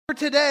For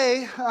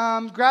today,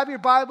 grab your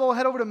Bible,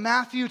 head over to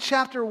Matthew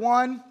chapter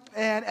 1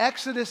 and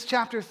Exodus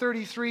chapter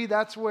 33.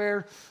 That's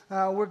where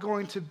we're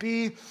going to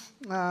be,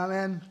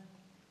 and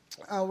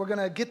we're going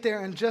to get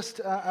there in just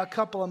a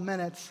couple of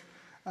minutes.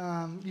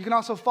 You can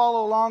also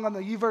follow along on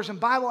the YouVersion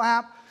Bible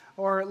app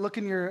or look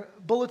in your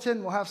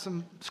bulletin. We'll have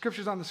some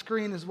scriptures on the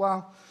screen as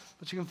well,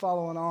 but you can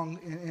follow along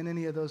in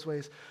any of those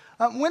ways.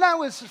 When I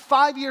was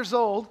 5 years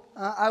old,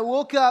 I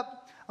woke up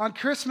on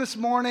Christmas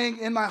morning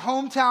in my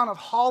hometown of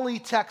Hawley,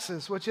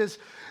 Texas, which is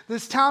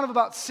this town of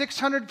about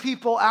 600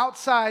 people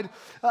outside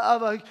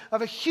of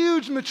a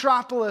huge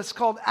metropolis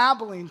called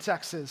Abilene,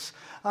 Texas.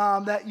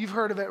 That you've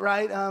heard of it,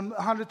 right?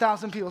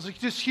 100,000 people, so it's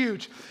just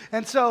huge.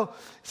 And so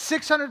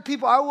 600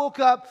 people, I woke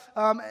up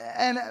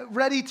and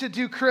ready to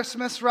do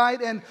Christmas, right?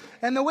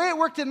 And the way it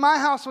worked in my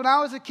house when I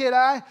was a kid,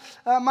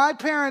 my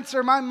parents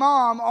or my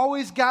mom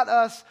always got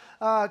us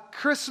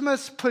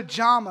Christmas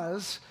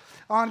pajamas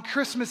on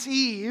Christmas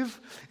Eve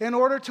in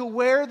order to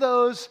wear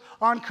those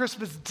on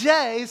Christmas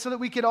Day so that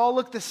we could all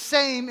look the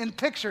same in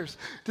pictures.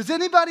 Does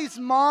anybody's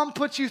mom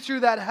put you through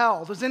that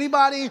hell? Does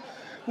anybody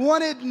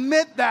want to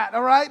admit that,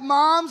 all right?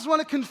 Moms want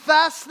to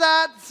confess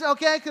that,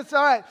 okay?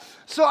 All right.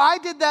 So I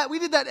did that. We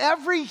did that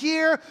every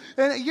year.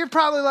 And you're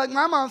probably like,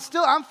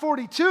 I'm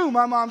 42.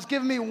 My mom's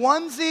giving me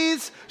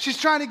onesies.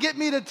 She's trying to get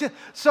me to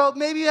so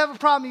maybe you have a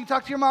problem. You can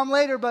talk to your mom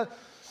later, but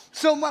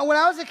so when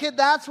I was a kid,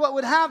 that's what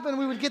would happen.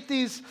 We would get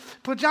these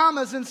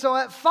pajamas. And so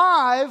at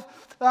 5,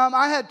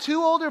 I had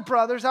 2 older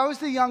brothers. I was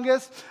the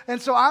youngest.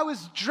 And so I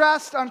was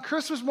dressed on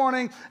Christmas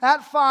morning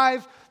at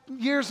 5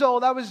 years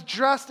old. I was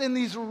dressed in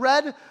these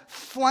red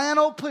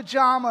flannel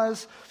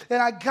pajamas.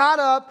 And I got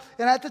up,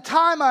 and at the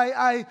time,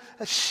 I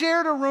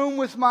shared a room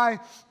with my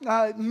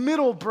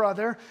middle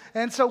brother.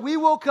 And so we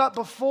woke up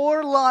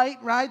before light,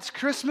 right? It's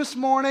Christmas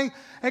morning.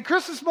 And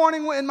Christmas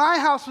morning in my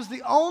house was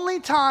the only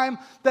time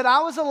that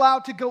I was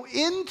allowed to go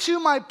into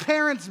my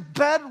parents'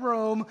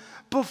 bedroom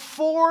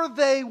before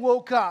they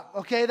woke up,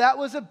 okay? That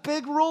was a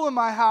big rule in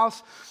my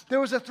house. There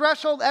was a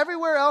threshold.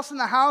 Everywhere else in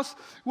the house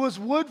was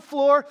wood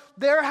floor.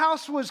 Their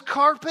house was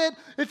carpet.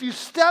 If you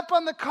step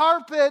on the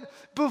carpet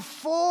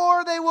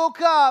before they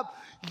woke up,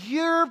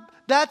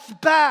 that's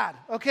bad,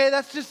 okay?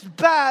 That's just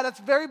bad. That's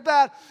very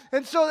bad.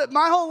 And so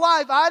my whole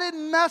life, I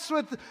didn't mess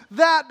with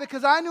that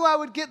because I knew I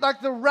would get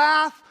like the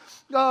wrath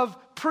of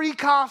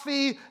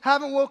pre-coffee,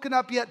 haven't woken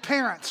up yet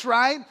parents,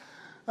 right?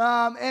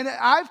 And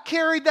I've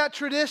carried that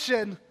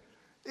tradition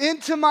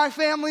into my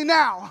family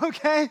now,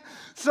 okay?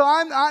 So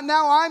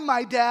I'm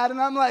my dad,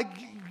 and I'm like,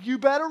 you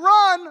better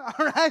run,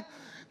 all right?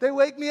 They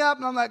wake me up,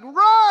 and I'm like,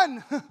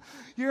 run!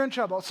 You're in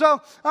trouble.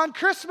 So on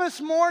Christmas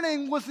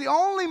morning was the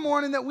only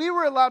morning that we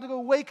were allowed to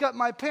go wake up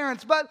my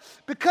parents. But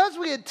because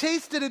we had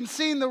tasted and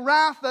seen the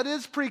wrath that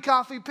is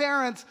pre-coffee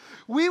parents,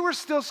 we were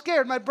still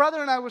scared. My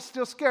brother and I were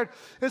still scared.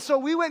 And so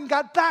we went and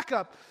got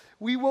backup.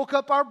 We woke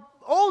up our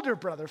older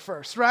brother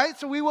first, right?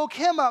 So we woke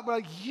him up. We're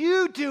like,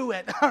 you do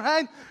it, all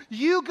right?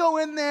 You go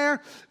in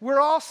there. We're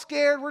all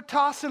scared. We're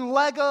tossing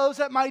Legos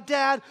at my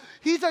dad.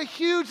 He's a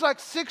huge, like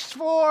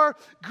 6'4",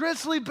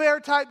 grizzly bear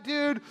type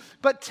dude,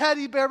 but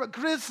teddy bear, but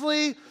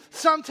grizzly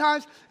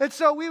sometimes. And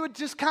so we would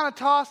just kind of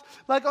toss,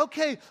 like,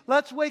 okay,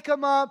 let's wake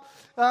them up.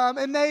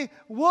 And they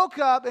woke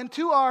up, and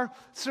to our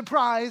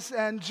surprise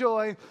and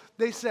joy,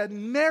 they said,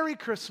 Merry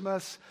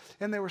Christmas,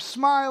 and they were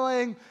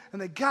smiling,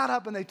 and they got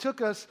up, and they took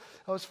us,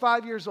 I was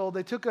 5 years old,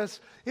 they took us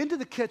into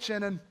the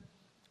kitchen, and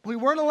we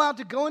weren't allowed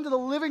to go into the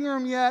living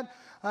room yet,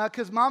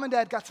 because Mom and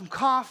Dad got some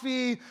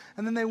coffee,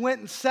 and then they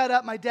went and set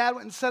up, my dad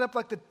went and set up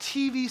like the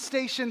TV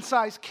station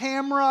size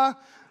camera,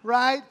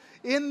 right,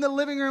 in the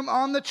living room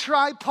on the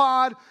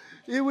tripod.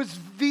 It was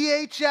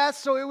VHS,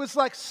 so it was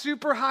like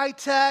super high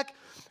tech.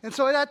 And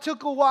so that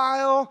took a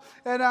while,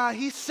 and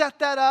he set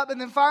that up,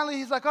 and then finally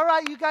he's like, all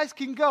right, you guys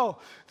can go.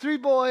 3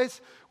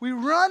 boys, we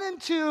run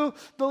into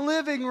the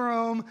living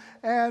room,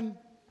 and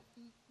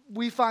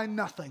we find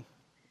nothing.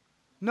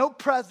 No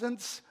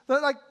presents.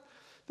 Like,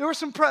 there were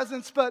some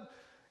presents, but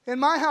in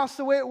my house,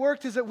 the way it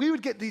worked is that we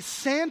would get these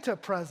Santa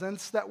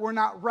presents that were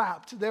not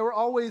wrapped. They were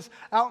always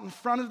out in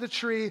front of the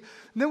tree. And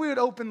then we would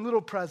open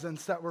little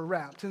presents that were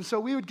wrapped. And so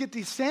we would get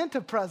these Santa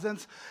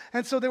presents.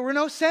 And so there were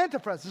no Santa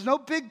presents, no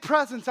big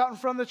presents out in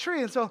front of the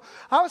tree. And so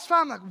I was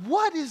finding like,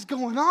 what is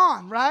going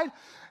on, right?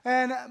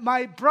 And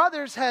my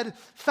brothers had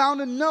found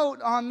a note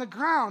on the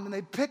ground, and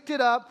they picked it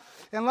up.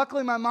 And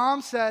luckily my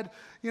mom said,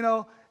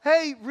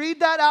 hey, read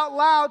that out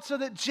loud so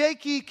that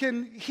Jakey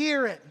can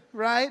hear it,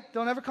 right?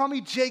 Don't ever call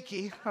me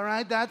Jakey, all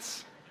right?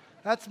 That's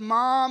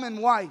mom and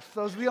wife.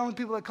 Those are the only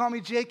people that call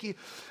me Jakey.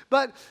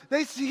 But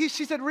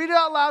she said, read it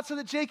out loud so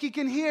that Jakey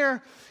can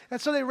hear. And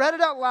so they read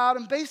it out loud,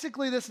 and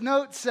basically this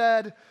note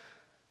said,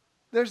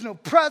 there's no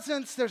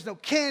presents, there's no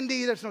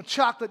candy, there's no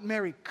chocolate,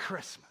 Merry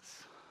Christmas.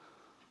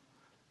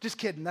 Just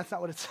kidding, that's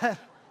not what it said.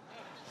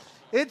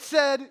 It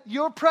said,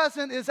 your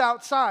present is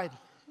outside.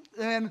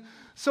 And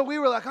so we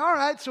were like, all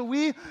right, so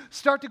we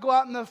start to go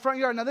out in the front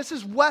yard. Now, this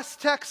is West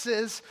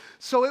Texas,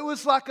 so it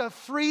was like a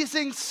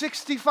freezing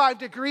 65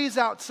 degrees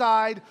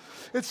outside.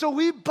 And so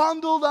we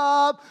bundled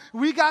up,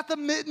 we got the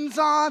mittens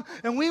on,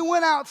 and we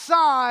went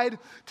outside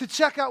to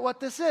check out what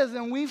this is.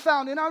 And we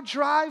found in our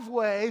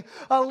driveway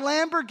a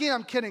Lamborghini.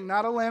 I'm kidding,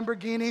 not a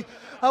Lamborghini.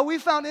 We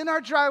found in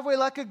our driveway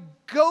like a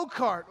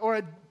go-kart or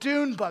a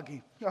dune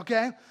buggy,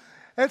 okay?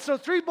 And so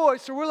 3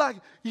 boys, so we're like,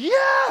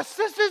 yes,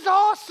 this is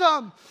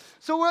awesome.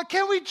 So we're like,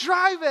 can we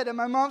drive it? And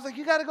my mom's like,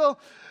 you got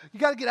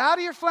to get out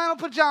of your flannel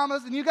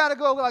pajamas and you got to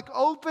go like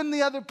open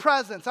the other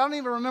presents. I don't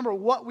even remember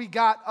what we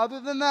got other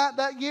than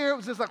that year. It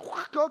was just like,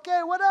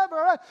 okay, whatever,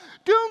 all right.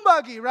 Dune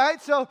buggy,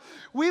 right? So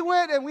we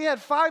went and we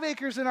had 5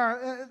 acres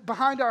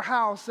behind our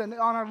house and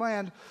on our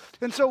land.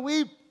 And so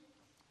big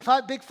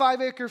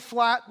 5-acre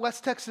flat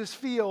West Texas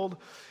field.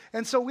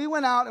 And so we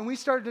went out and we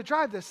started to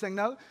drive this thing.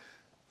 Now,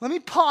 let me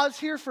pause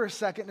here for a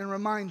second and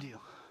remind you,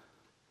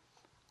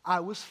 I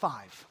was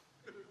 5.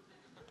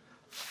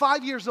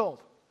 5 years old.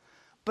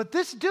 But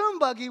this dune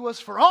buggy was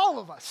for all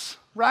of us,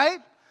 right?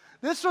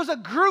 This was a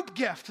group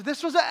gift.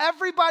 This was an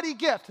everybody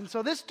gift. And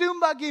so this dune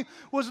buggy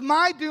was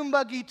my dune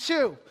buggy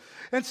too.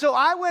 And so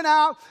I went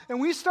out and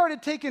we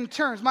started taking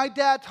turns. My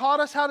dad taught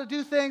us how to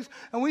do things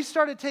and we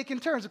started taking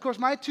turns. Of course,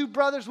 my 2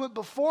 brothers went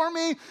before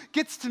me,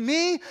 gets to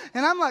me,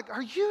 and I'm like,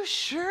 are you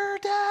sure,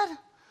 Dad?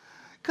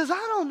 Because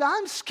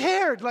I'm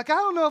scared. Like, I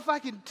don't know if I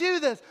can do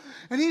this.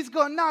 And he's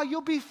going, no,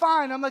 you'll be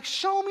fine. I'm like,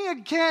 show me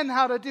again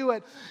how to do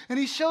it. And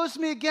he shows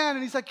me again.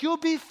 And he's like, you'll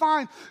be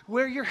fine.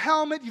 Wear your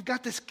helmet. You've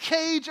got this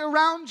cage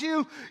around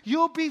you.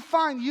 You'll be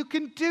fine. You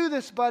can do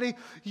this, buddy.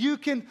 You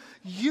can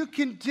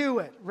do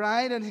it,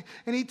 right? And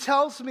he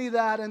tells me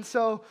that. And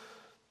so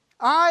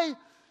I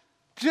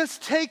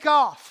just take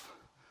off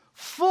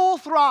full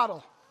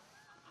throttle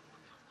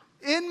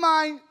in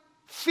my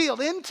field,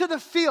 into the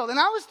field. And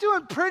I was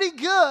doing pretty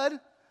good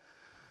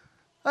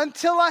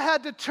until I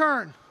had to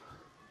turn.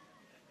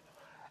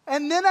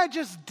 And then I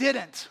just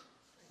didn't.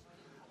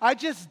 I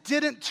just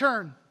didn't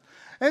turn.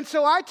 And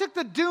so I took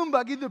the dune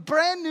buggy, the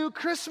brand new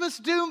Christmas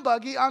dune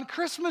buggy on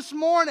Christmas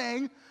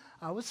morning.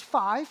 I was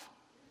 5.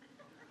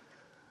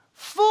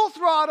 Full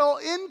throttle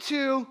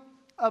into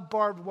a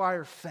barbed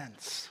wire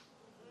fence.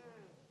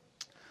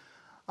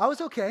 I was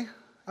okay.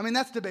 I mean,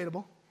 that's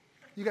debatable.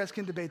 You guys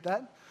can debate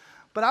that.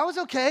 But I was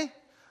okay.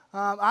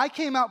 I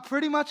came out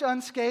pretty much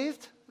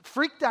unscathed,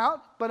 freaked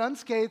out, but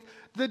unscathed.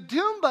 The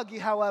dune buggy,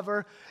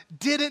 however,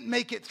 didn't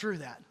make it through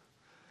that.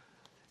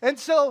 And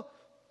so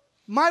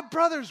my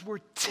brothers were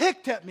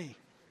ticked at me.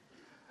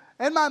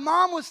 And my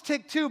mom was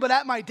ticked too, but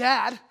at my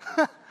dad.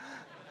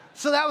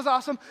 So that was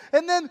awesome.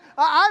 And then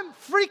I'm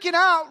freaking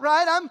out,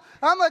 right?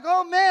 I'm like,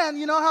 oh man,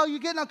 you know how you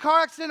get in a car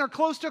accident or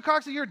close to a car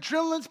accident, your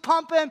adrenaline's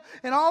pumping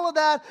and all of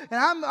that. And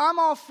I'm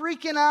all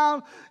freaking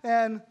out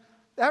and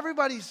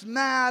everybody's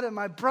mad, and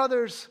my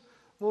brothers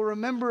will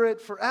remember it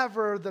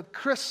forever,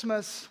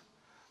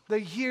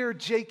 the year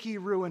Jakey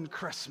ruined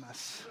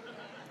Christmas.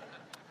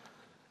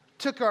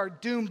 Took our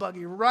dune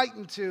buggy right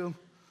into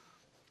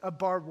a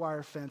barbed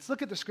wire fence.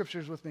 Look at the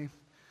scriptures with me.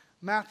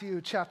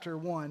 Matthew chapter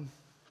 1.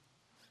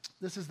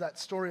 This is that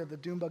story of the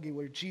dune buggy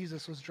where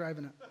Jesus was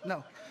driving it.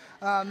 No.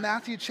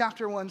 Matthew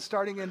chapter 1,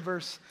 starting in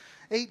verse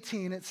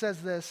 18, it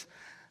says this.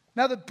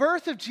 Now the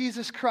birth of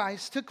Jesus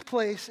Christ took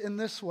place in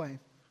this way.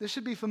 This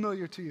should be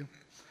familiar to you.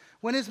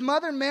 When his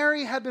mother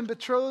Mary had been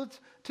betrothed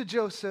to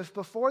Joseph,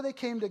 before they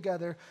came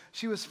together,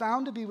 she was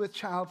found to be with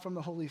child from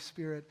the Holy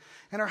Spirit.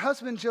 And her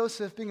husband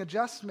Joseph, being a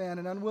just man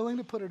and unwilling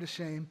to put her to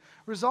shame,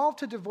 resolved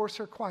to divorce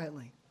her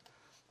quietly.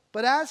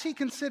 But as he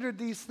considered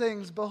these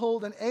things,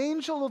 behold, an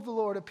angel of the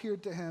Lord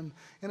appeared to him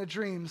in a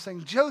dream,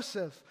 saying,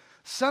 Joseph,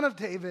 son of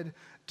David,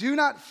 do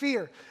not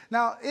fear.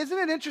 Now, isn't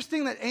it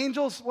interesting that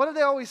angels, what do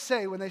they always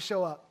say when they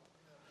show up?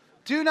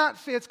 Do not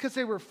fear. It's because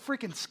they were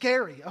freaking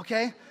scary,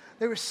 okay?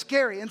 They were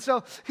scary. And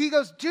so he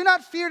goes, do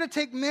not fear to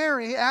take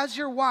Mary as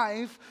your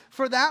wife,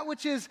 for that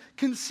which is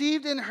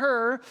conceived in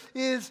her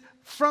is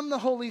from the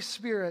Holy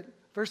Spirit.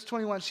 Verse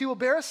 21, she will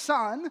bear a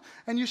son,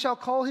 and you shall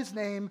call his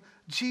name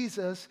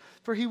Jesus,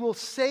 for he will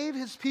save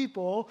his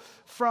people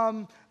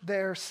from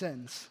their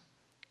sins.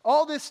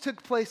 All this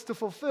took place to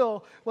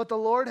fulfill what the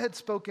Lord had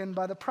spoken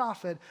by the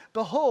prophet.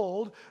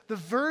 Behold, the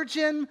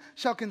virgin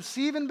shall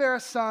conceive and bear a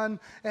son,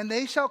 and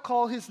they shall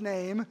call his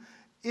name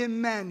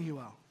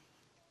Emmanuel,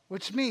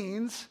 which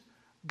means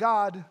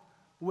God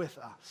with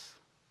us.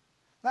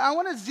 Now, I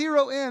want to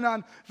zero in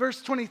on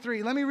verse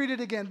 23. Let me read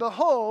it again.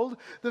 Behold,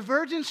 the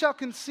virgin shall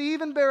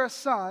conceive and bear a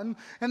son,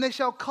 and they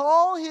shall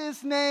call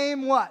his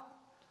name what?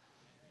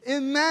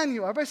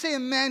 Emmanuel. Everybody say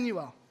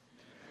Emmanuel,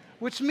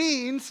 which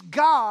means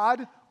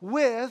God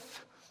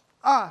with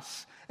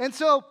us. And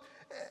so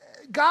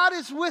God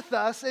is with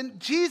us, and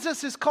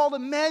Jesus is called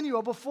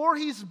Emmanuel before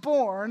he's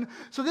born.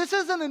 So this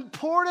is an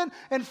important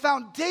and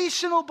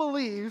foundational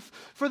belief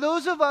for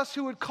those of us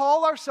who would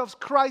call ourselves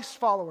Christ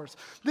followers.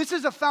 This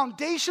is a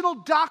foundational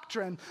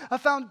doctrine, a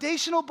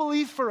foundational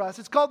belief for us.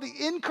 It's called the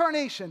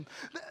incarnation,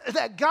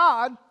 that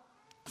God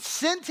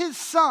sent his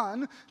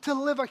son to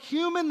live a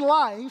human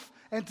life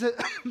and to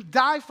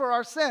die for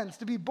our sins,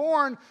 to be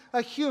born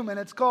a human.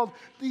 It's called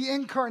the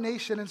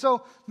incarnation. And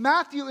so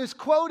Matthew is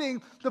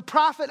quoting the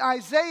prophet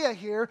Isaiah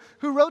here,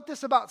 who wrote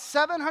this about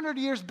 700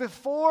 years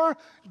before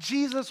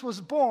Jesus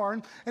was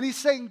born. And he's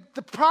saying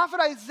the prophet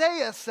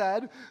Isaiah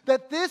said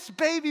that this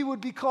baby would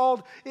be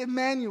called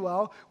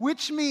Emmanuel,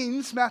 which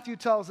means, Matthew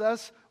tells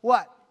us,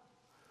 what?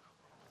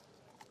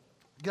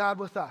 God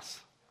with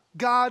us.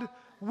 God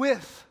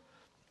with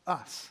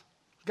us.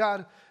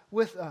 God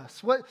with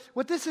us.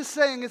 What this is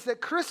saying is that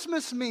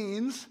Christmas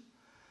means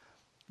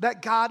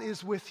that God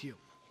is with you.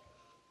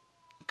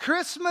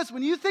 Christmas,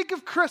 when you think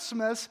of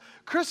Christmas,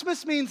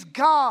 Christmas means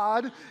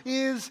God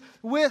is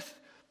with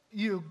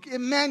you.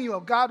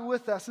 Emmanuel, God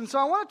with us. And so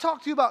I want to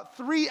talk to you about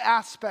three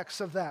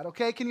aspects of that,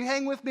 okay? Can you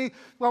hang with me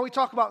while we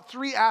talk about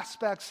three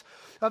aspects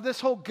of this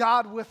whole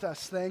God with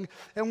us thing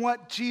and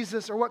what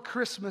Jesus or what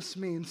Christmas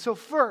means? So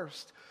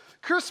first,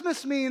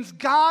 Christmas means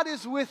God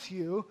is with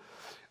you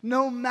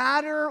no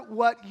matter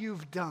what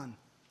you've done.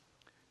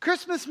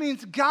 Christmas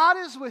means God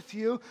is with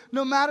you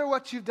no matter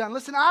what you've done.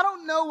 Listen, I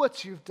don't know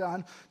what you've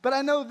done, but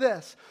I know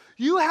this.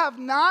 You have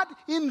not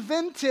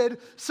invented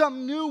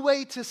some new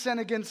way to sin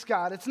against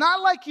God. It's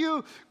not like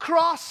you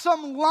crossed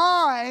some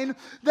line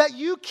that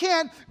you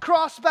can't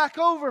cross back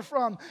over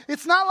from.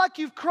 It's not like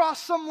you've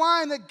crossed some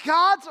line that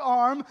God's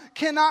arm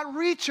cannot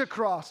reach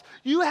across.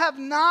 You have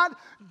not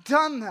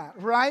done that,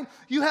 right?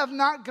 You have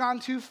not gone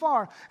too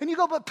far. And you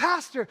go, but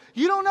Pastor,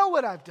 you don't know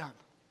what I've done.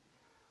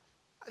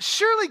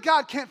 Surely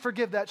God can't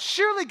forgive that.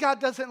 Surely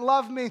God doesn't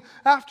love me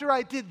after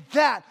I did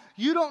that.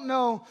 You don't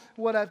know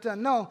what I've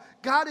done. No,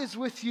 God is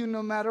with you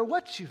no matter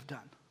what you've done.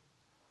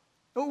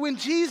 When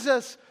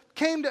Jesus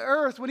came to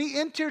earth, when he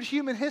entered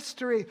human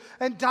history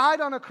and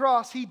died on a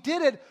cross, he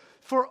did it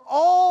for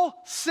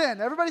all sin.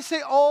 Everybody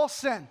say all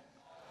sin.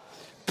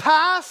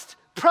 Past,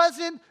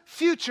 present,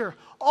 future.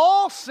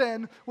 All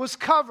sin was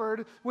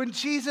covered when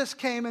Jesus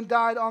came and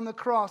died on the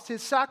cross.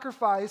 His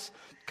sacrifice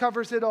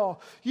covers it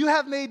all. You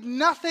have made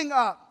nothing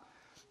up.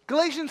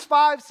 Galatians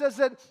 5 says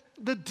that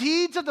the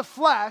deeds of the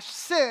flesh,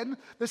 sin,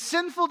 the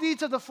sinful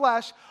deeds of the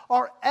flesh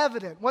are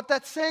evident. What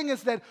that's saying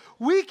is that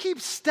we keep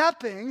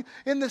stepping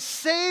in the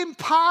same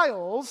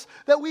piles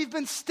that we've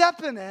been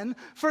stepping in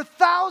for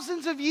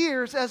thousands of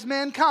years as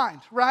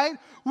mankind, right?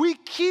 We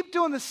keep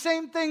doing the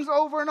same things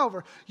over and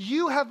over.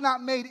 You have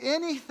not made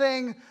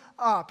anything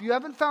up. You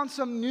haven't found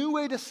some new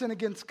way to sin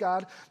against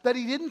God that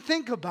he didn't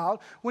think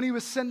about when he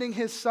was sending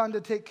his son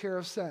to take care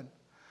of sin.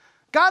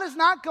 God is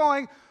not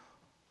going,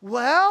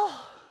 well,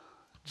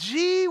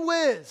 gee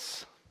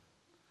whiz,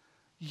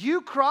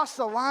 you crossed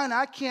the line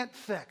I can't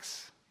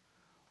fix.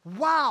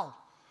 Wow,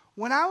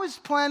 when I was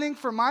planning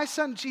for my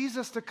son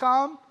Jesus to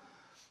come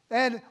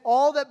and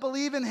all that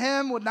believe in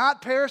him would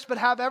not perish but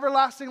have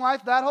everlasting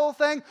life, that whole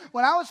thing,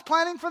 when I was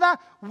planning for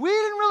that, we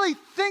didn't really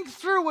think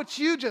through what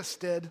you just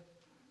did.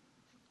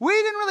 We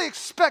didn't really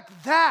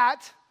expect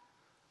that.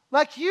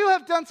 Like you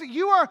have done,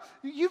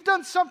 you've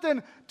done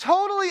something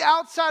totally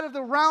outside of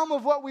the realm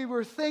of what we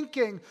were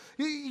thinking.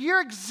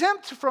 You're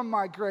exempt from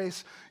my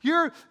grace.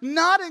 You're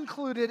not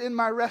included in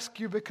my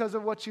rescue because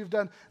of what you've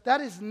done. That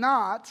is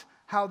not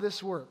how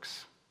this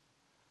works.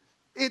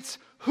 It's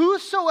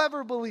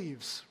whosoever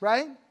believes,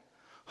 right?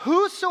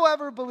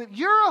 Whosoever believes.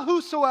 You're a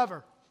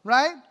whosoever,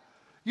 right?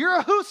 You're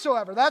a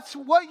whosoever. That's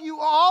what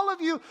all of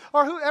you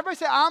are. Everybody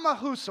say, I'm a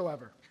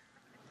whosoever.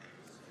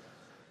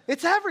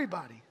 It's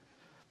everybody.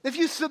 If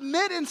you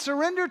submit and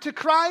surrender to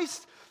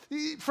Christ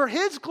for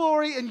his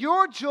glory and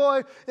your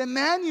joy,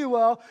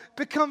 Emmanuel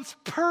becomes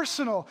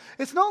personal.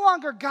 It's no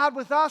longer God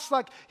with us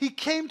like he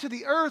came to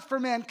the earth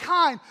for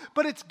mankind,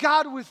 but it's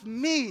God with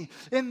me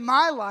in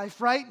my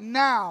life right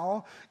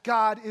now.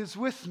 God is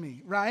with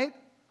me, right?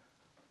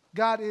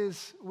 God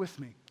is with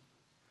me.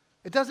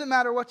 It doesn't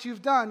matter what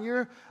you've done.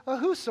 You're a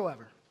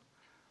whosoever.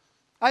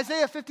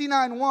 Isaiah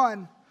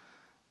 59:1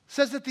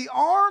 says that the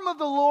arm of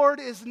the Lord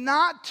is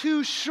not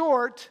too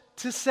short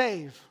to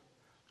save.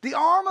 The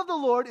arm of the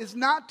Lord is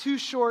not too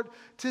short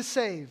to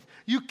save.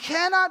 You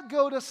cannot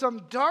go to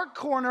some dark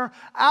corner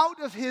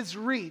out of his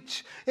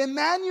reach.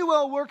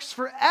 Emmanuel works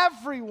for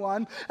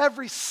everyone,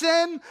 every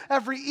sin,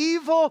 every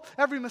evil,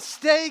 every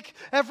mistake,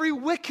 every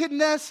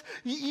wickedness.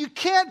 You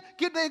can't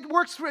get it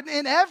works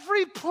in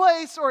every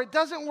place or it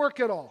doesn't work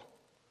at all.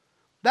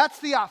 That's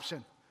the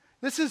option.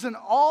 This is an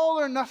all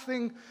or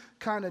nothing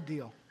kind of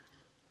deal.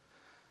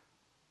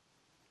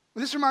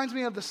 This reminds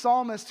me of the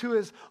psalmist who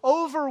is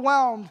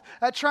overwhelmed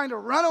at trying to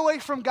run away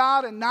from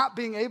God and not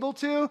being able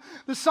to.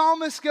 The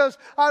psalmist goes,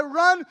 I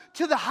run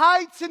to the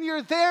heights and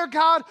you're there,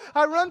 God.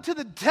 I run to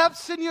the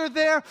depths and you're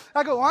there.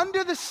 I go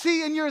under the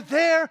sea and you're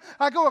there.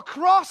 I go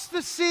across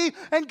the sea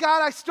and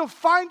God, I still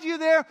find you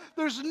there.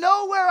 There's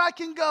nowhere I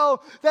can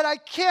go that I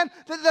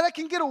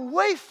can get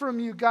away from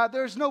you, God.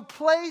 There's no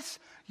place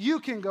you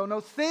can go, no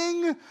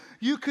thing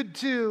you could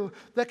do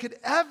that could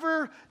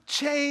ever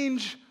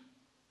change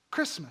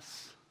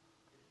Christmas.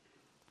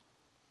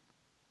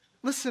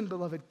 Listen,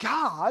 beloved,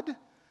 God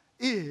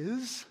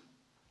is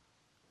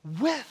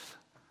with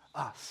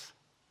us.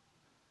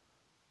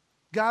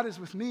 God is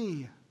with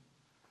me.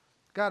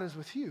 God is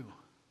with you.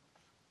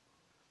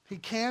 He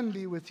can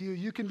be with you.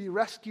 You can be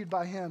rescued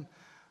by him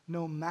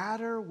no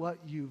matter what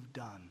you've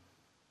done.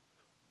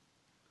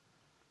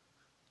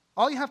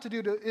 All you have to do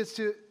is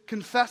to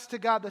confess to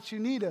God that you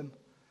need him.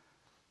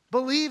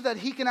 Believe that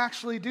he can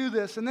actually do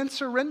this, and then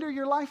surrender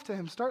your life to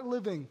him. Start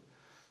living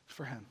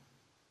for him.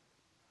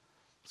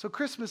 So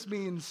Christmas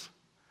means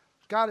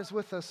God is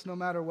with us no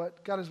matter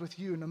what. God is with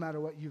you no matter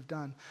what you've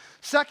done.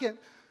 Second,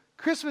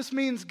 Christmas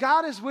means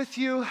God is with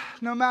you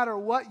no matter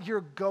what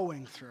you're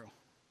going through.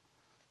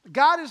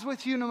 God is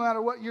with you no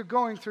matter what you're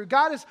going through.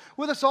 God is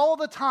with us all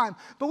the time,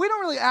 but we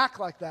don't really act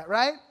like that,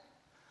 right?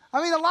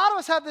 I mean, a lot of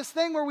us have this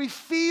thing where we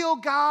feel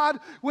God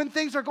when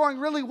things are going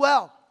really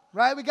well,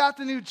 right? We got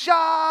the new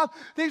job,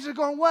 things are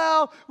going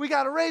well, we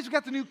got a raise, we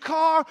got the new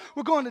car,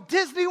 we're going to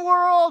Disney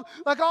World,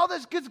 like all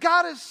this good.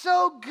 God is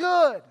so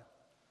good.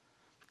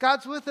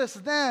 God's with us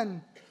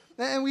then,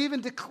 and we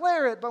even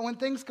declare it, but when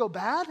things go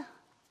bad,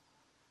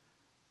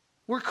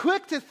 we're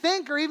quick to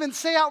think or even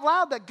say out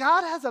loud that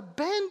God has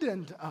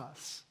abandoned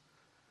us,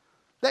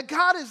 that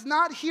God is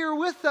not here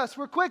with us.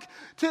 We're quick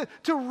to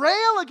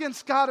rail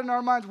against God in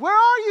our minds. Where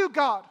are you,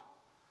 God?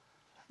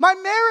 My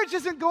marriage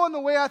isn't going the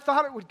way I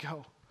thought it would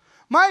go.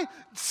 My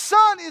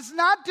son is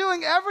not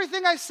doing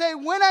everything I say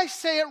when I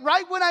say it,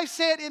 right when I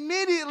say it,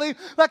 immediately,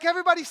 like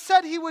everybody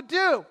said he would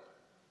do.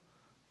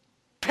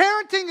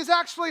 Parenting is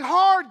actually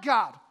hard,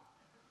 God.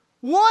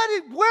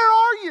 Where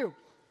are you?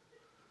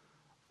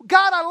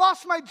 God, I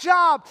lost my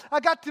job. I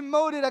got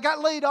demoted. I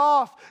got laid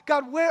off.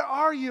 God, where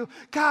are you?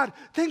 God,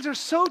 things are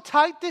so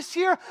tight this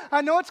year.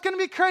 I know it's going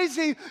to be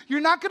crazy.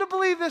 You're not going to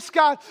believe this,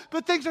 God,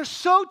 but things are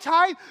so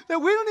tight that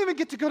we don't even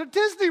get to go to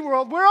Disney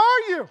World. Where are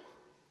you?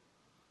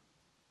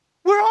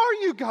 Where are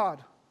you,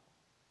 God?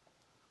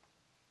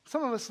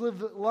 Some of us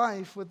live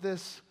life with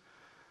this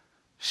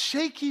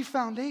shaky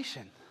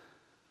foundation.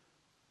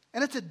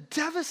 And it's a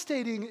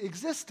devastating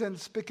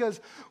existence because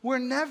we're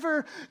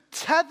never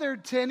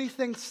tethered to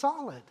anything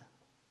solid.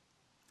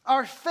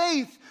 Our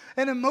faith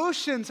and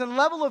emotions and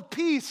level of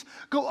peace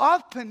go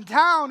up and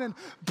down and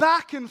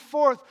back and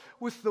forth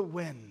with the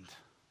wind.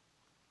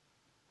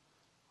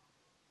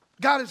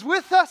 God is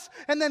with us,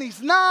 and then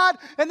he's not,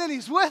 and then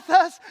he's with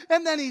us,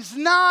 and then he's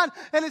not,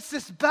 and it's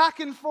this back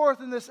and forth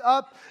and this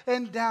up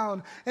and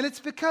down. And it's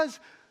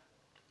because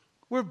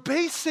we're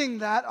basing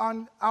that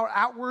on our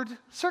outward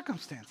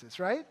circumstances,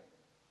 right?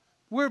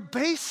 We're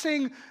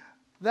basing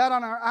that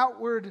on our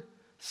outward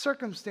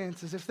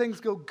circumstances. If things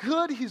go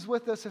good, he's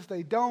with us. If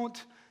they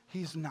don't,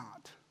 he's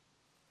not.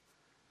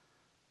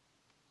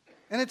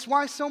 And it's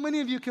why so many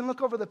of you can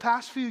look over the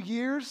past few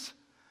years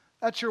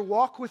at your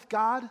walk with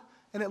God,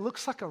 and it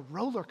looks like a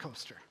roller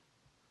coaster.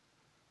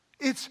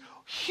 It's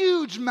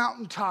huge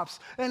mountaintops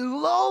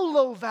and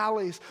low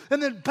valleys,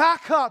 and then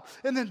back up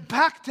and then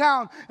back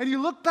down. And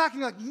you look back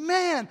and you're like,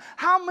 man,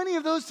 how many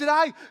of those did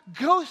I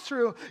go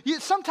through?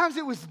 Sometimes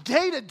it was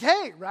day to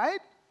day, right?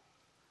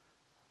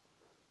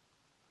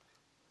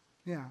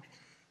 Yeah.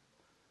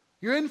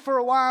 You're in for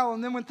a while,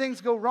 and then when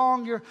things go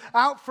wrong, you're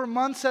out for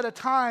months at a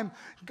time,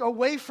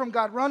 away from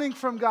God, running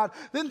from God.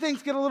 Then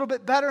things get a little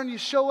bit better, and you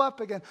show up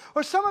again.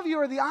 Or some of you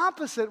are the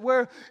opposite,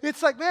 where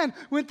it's like, man,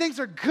 when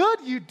things are good,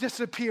 you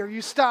disappear.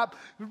 You stop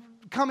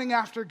coming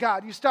after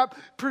God. You stop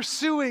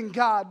pursuing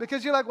God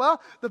because you're like,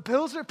 well, the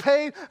bills are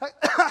paid.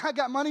 I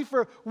got money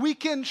for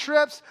weekend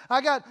trips.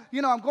 I'm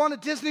going to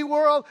Disney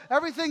World.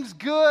 Everything's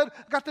good.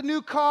 I got the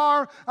new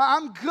car.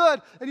 I'm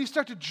good. And you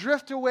start to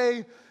drift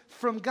away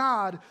from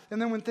God,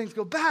 and then when things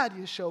go bad,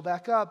 you show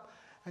back up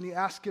and you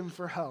ask him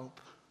for help.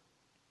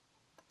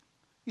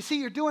 You see,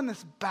 you're doing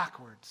this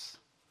backwards.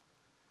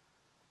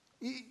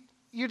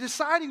 You're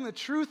deciding the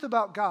truth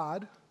about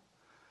God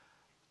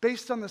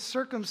based on the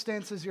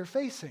circumstances you're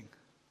facing,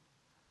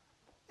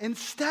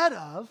 instead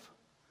of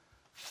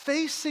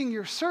facing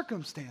your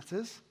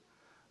circumstances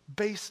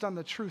based on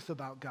the truth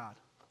about God.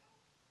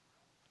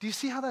 Do you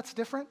see how that's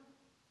different?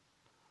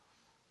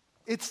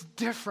 It's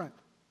different.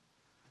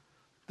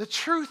 The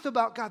truth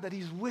about God, that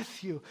he's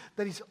with you,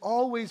 that he's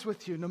always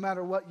with you, no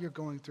matter what you're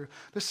going through.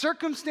 The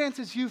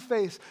circumstances you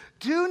face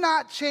do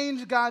not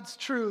change God's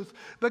truth,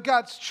 but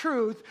God's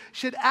truth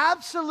should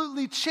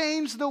absolutely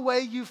change the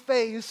way you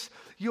face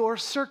your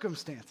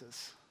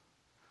circumstances.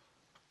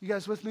 You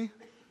guys with me?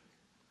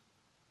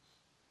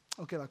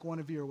 Okay, like one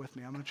of you are with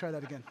me. I'm going to try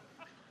that again.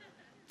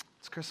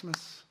 It's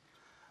Christmas.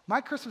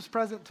 My Christmas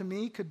present to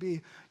me could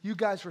be you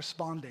guys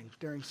responding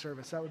during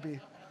service. That'd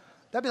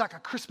be like a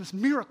Christmas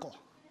miracle.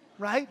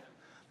 Right?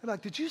 They're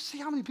like, did you see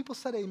how many people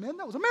said amen?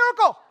 That was a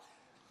miracle.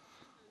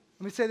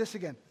 Let me say this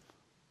again.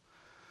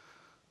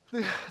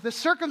 The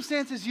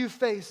circumstances you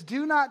face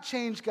do not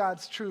change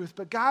God's truth,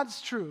 but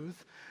God's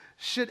truth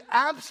should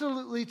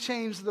absolutely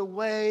change the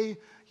way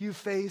you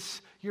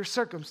face your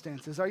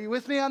circumstances. Are you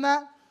with me on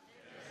that?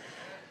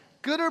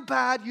 Good or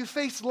bad, you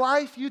face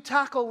life, you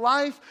tackle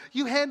life,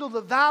 you handle the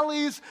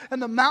valleys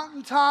and the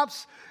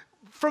mountaintops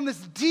from this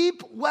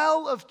deep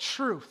well of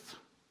truth.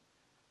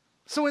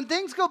 So when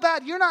things go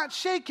bad, you're not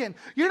shaken.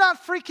 You're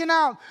not freaking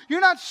out. You're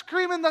not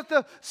screaming that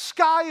the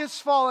sky is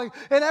falling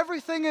and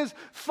everything is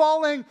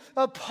falling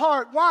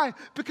apart. Why?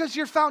 Because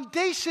your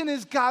foundation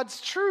is God's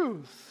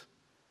truth.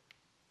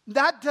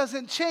 That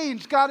doesn't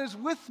change. God is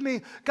with me.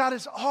 God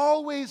is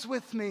always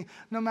with me,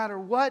 no matter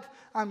what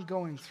I'm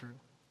going through.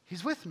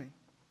 He's with me.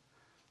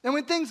 And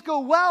when things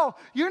go well,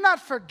 you're not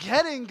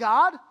forgetting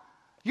God.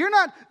 You're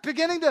not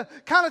beginning to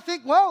kind of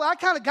think, well, I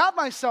kind of got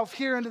myself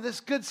here into this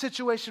good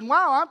situation.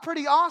 Wow, I'm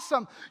pretty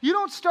awesome. You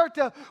don't start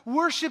to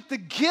worship the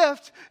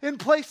gift in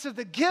place of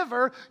the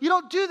giver. You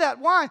don't do that.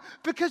 Why?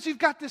 Because you've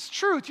got this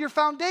truth. Your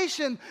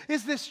foundation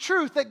is this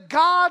truth that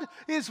God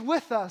is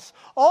with us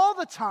all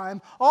the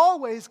time.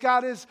 Always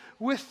God is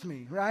with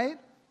me, right?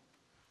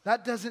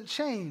 That doesn't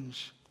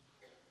change.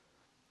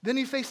 Then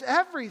you face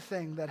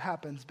everything that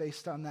happens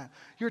based on that.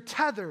 You're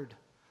tethered,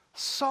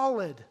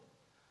 solid,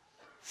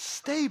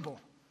 stable.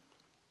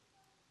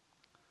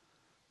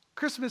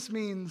 Christmas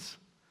means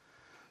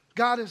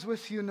God is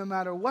with you no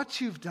matter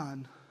what you've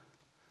done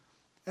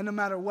and no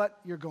matter what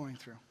you're going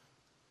through.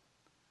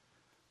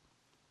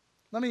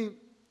 Let me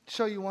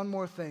show you one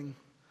more thing.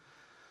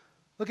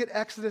 Look at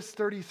Exodus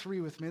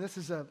 33 with me. This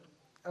is a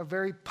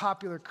very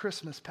popular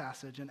Christmas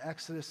passage in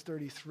Exodus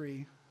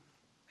 33.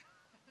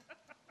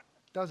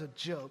 That was a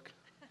joke.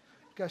 You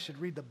guys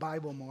should read the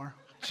Bible more.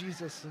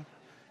 Jesus,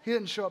 he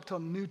didn't show up till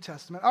New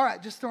Testament. All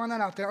right, just throwing that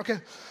out there. Okay.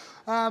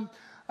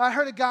 I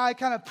heard a guy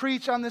kind of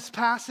preach on this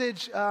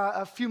passage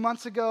a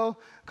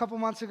couple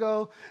months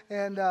ago,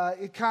 and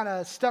it kind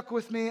of stuck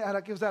with me.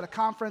 It was at a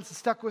conference. It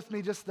stuck with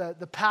me, just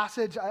the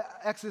passage,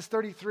 Exodus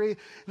 33, and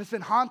it's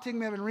been haunting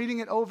me. I've been reading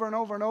it over and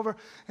over and over,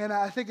 and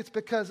I think it's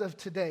because of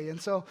today. And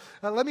so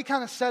let me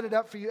kind of set it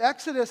up for you.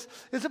 Exodus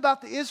is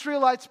about the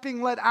Israelites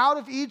being led out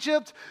of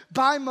Egypt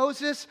by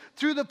Moses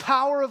through the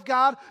power of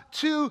God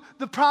to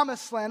the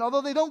promised land,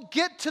 although they don't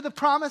get to the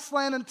promised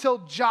land until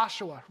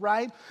Joshua,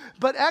 right?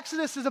 But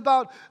Exodus is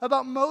about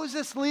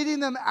Moses leading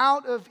them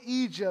out of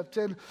Egypt.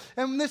 And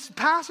this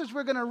passage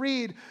we're going to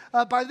read,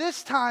 by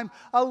this time,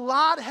 a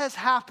lot has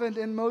happened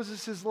in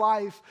Moses'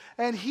 life.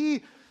 And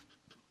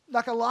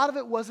a lot of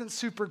it wasn't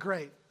super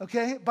great,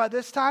 okay, by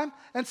this time.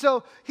 And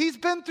so he's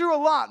been through a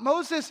lot.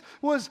 Moses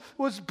was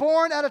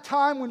born at a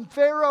time when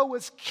Pharaoh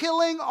was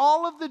killing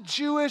all of the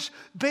Jewish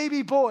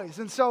baby boys.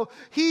 And so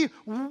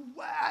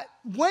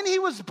when he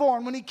was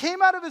born, when he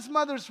came out of his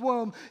mother's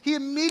womb, he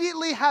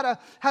immediately had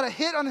a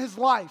hit on his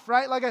life,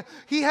 right?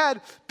 He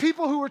had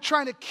people who were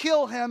trying to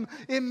kill him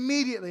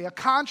immediately, a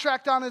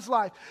contract on his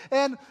life.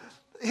 And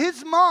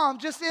his mom,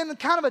 just in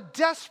kind of a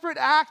desperate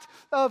act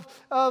of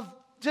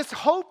just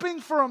hoping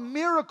for a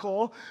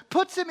miracle,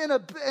 puts him in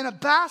a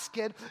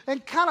basket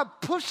and kind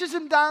of pushes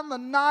him down the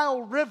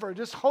Nile River,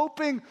 just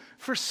hoping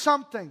for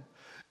something.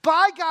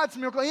 By God's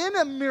miracle, in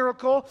a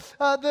miracle,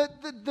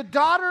 the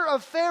daughter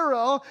of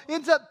Pharaoh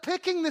ends up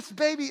picking this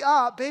baby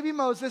up, baby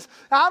Moses,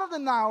 out of the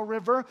Nile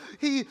River.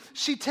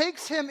 She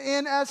takes him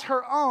in as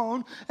her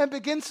own and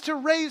begins to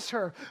raise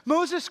her.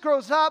 Moses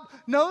grows up,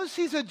 knows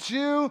he's a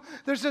Jew.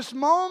 There's this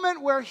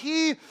moment where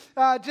he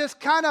just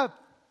kind of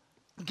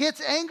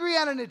gets angry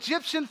at an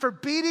Egyptian for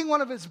beating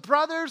one of his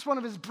brothers, one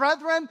of his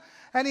brethren,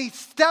 and he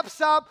steps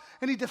up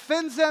and he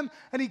defends him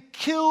and he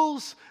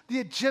kills the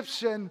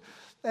Egyptian.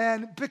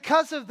 And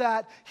because of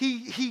that,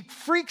 he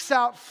freaks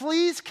out,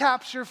 flees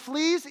capture,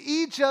 flees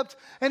Egypt,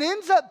 and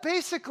ends up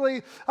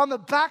basically on the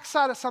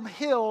backside of some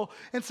hill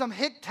in some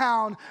hick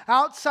town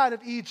outside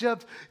of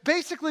Egypt,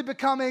 basically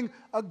becoming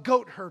a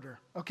goat herder.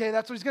 Okay,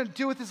 that's what he's going to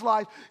do with his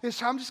life, is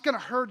I'm just going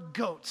to herd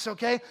goats,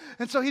 okay?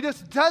 And so he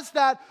just does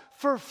that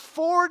for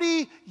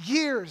 40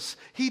 years.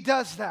 He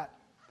does that.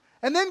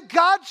 And then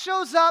God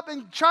shows up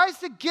and tries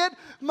to get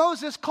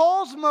Moses,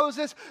 calls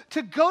Moses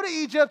to go to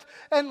Egypt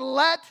and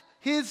let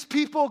his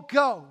people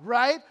go,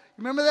 right?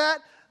 Remember that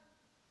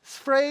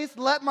phrase,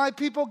 let my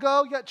people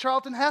go? You got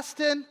Charlton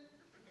Heston.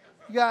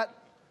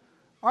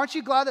 Aren't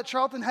you glad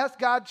that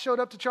God showed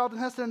up to Charlton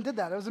Heston and did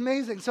that? It was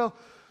amazing. So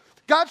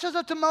God shows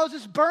up to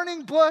Moses,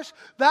 burning bush,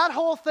 that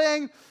whole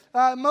thing.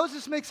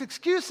 Moses makes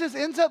excuses,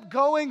 ends up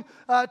going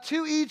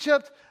to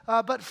Egypt.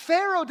 But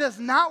Pharaoh does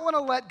not want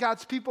to let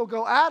God's people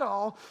go at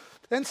all.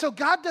 And so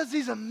God does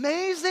these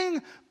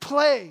amazing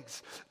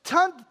plagues,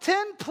 10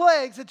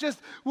 plagues that just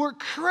were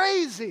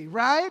crazy,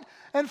 right?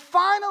 And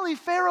finally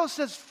Pharaoh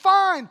says,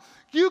 fine,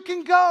 you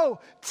can go.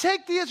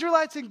 Take the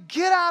Israelites and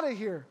get out of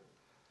here.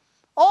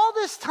 All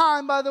this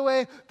time, by the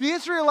way, the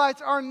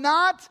Israelites are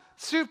not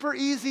super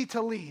easy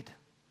to lead,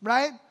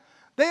 right?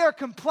 They are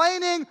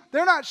complaining.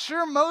 They're not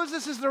sure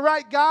Moses is the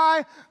right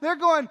guy. They're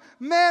going,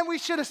 man, we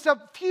should have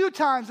stopped a few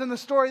times in the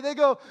story. They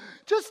go,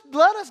 just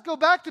let us go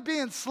back to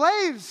being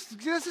slaves.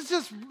 This is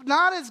just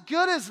not as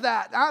good as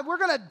that. We're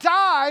going to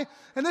die,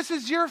 and this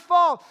is your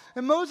fault.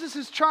 And Moses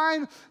is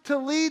trying to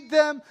lead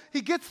them.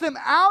 He gets them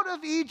out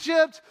of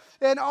Egypt,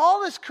 and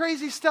all this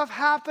crazy stuff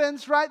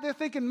happens, right? They're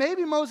thinking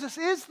maybe Moses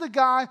is the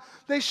guy.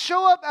 They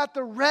show up at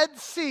the Red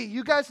Sea.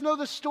 You guys know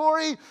the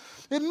story.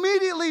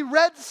 Immediately,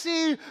 Red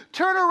Sea,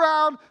 turn around.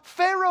 around.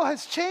 Pharaoh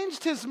has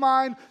changed his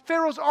mind.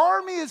 Pharaoh's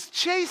army is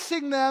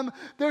chasing them.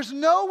 There's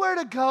nowhere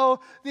to go.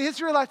 The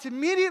Israelites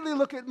immediately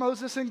look at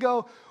Moses and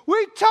go,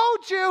 "We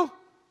told you.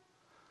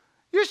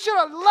 You should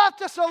have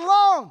left us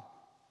alone.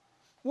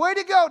 Way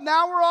to go.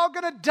 Now we're all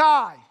going to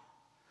die."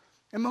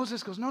 And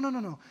Moses goes,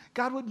 No.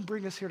 God wouldn't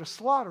bring us here to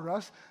slaughter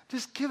us.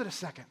 Just give it a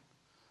second.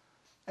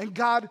 And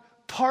God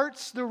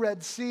parts the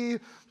Red Sea.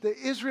 The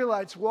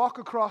Israelites walk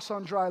across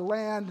on dry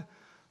land.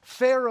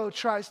 Pharaoh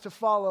tries to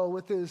follow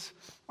with his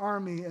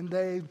army, and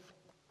they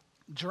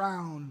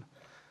drown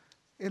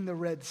in the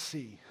Red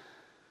Sea.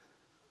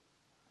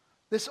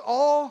 This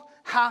all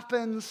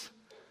happens,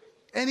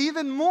 and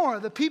even more,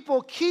 the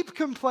people keep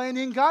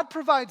complaining. God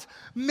provides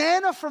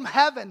manna from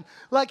heaven,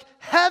 like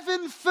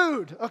heaven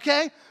food,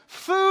 okay?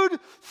 Food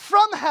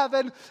from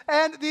heaven.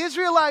 And the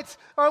Israelites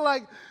are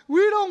like,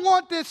 "We don't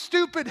want this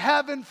stupid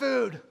heaven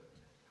food.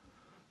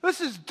 This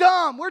is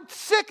dumb. We're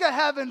sick of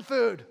heaven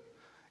food.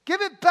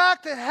 Give it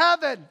back to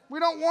heaven. We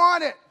don't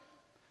want it."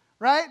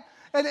 Right?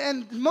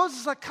 And Moses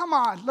is like, "Come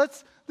on,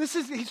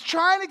 he's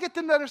trying to get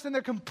them to understand.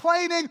 They're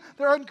complaining,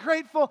 they're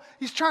ungrateful.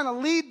 He's trying to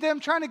lead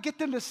them, trying to get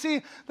them to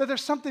see that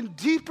there's something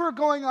deeper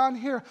going on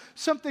here,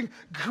 something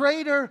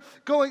greater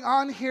going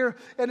on here,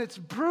 and it's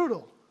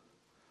brutal.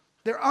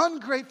 They're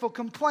ungrateful,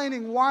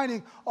 complaining,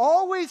 whining,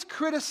 always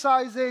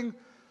criticizing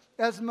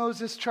as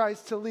Moses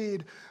tries to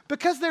lead,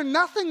 because they're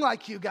nothing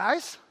like you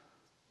guys.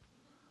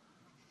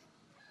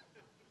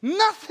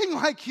 Nothing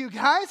like you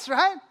guys,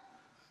 right?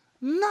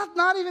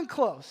 Not even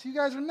close. You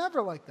guys are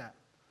never like that.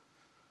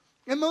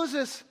 And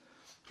Moses,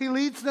 he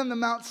leads them to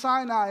Mount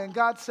Sinai, and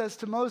God says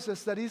to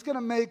Moses that he's going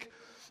to make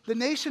the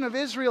nation of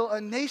Israel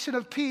a nation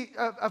of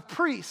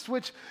priests,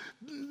 which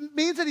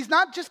means that he's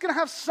not just going to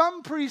have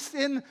some priests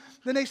in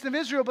the nation of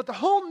Israel, but the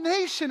whole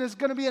nation is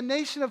going to be a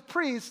nation of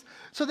priests.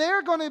 So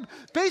they're going to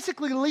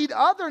basically lead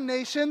other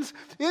nations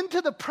into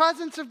the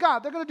presence of God.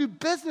 They're going to do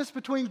business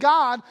between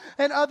God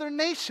and other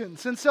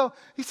nations. And so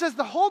he says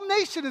the whole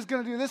nation is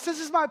going to do this. This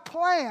is my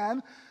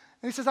plan.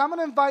 And he says, I'm going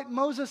to invite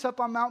Moses up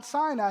on Mount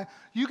Sinai.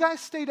 You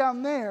guys stay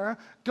down there.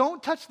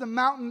 Don't touch the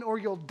mountain or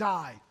you'll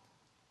die.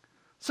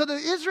 So the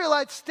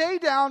Israelites stay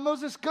down.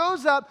 Moses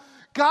goes up.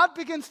 God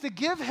begins to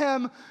give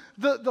him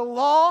the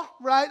law,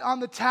 right,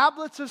 on the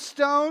tablets of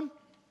stone.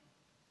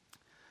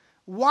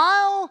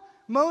 While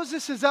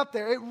Moses is up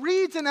there, it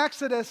reads in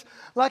Exodus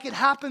like it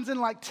happens in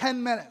like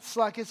 10 minutes.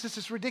 Like it's just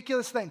this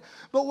ridiculous thing.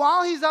 But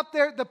while he's up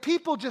there, the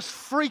people just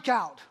freak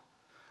out.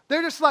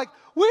 They're just like,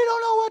 we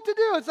don't know what to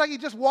do. It's like he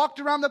just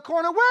walked around the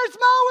corner. Where's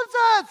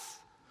Moses?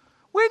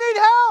 We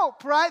need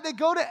help, right? They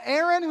go to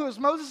Aaron, who is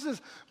Moses'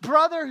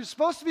 brother, who's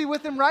supposed to be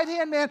with him,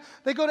 right-hand man.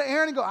 They go to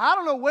Aaron and go, I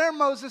don't know where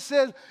Moses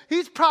is.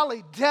 He's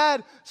probably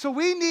dead. So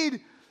we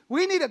need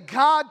a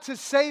God to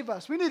save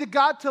us. We need a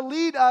God to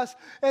lead us.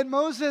 And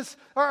Moses,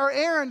 or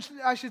Aaron,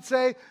 I should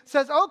say,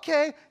 says,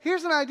 okay,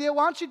 here's an idea.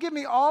 Why don't you give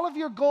me all of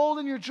your gold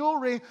and your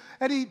jewelry?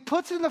 And he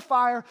puts it in the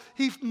fire.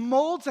 He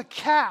molds a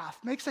calf,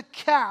 makes a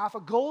calf,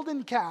 a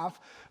golden calf,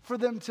 for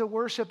them to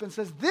worship and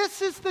says,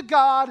 this is the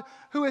God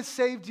who has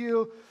saved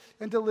you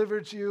and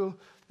delivered you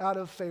out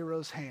of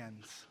Pharaoh's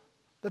hands.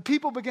 The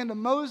people begin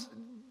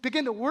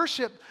to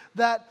worship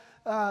that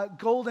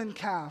golden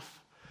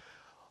calf.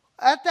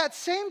 At that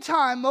same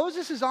time,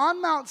 Moses is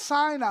on Mount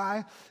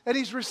Sinai, and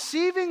he's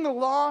receiving the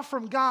law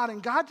from God,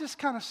 and God just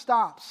kind of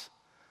stops.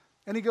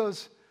 And he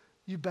goes,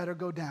 you better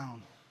go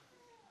down.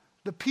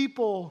 The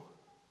people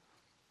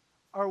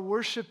are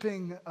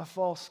worshiping a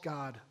false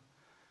god.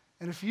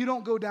 And if you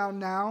don't go down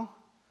now,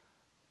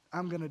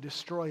 I'm going to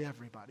destroy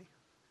everybody.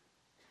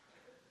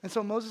 And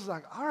so Moses is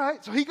like, all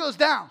right. So he goes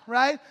down,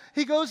 right?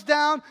 He goes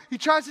down. He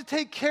tries to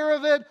take care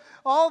of it.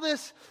 All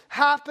this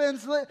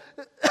happens.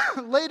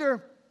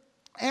 Later,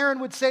 Aaron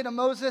would say to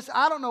Moses,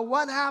 I don't know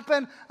what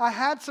happened. I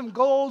had some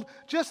gold,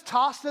 just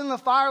tossed it in the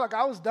fire like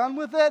I was done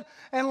with it.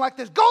 And like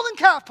this golden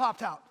calf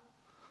popped out.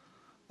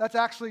 That's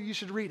actually, you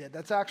should read it.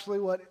 That's actually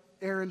what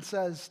Aaron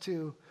says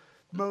to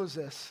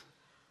Moses.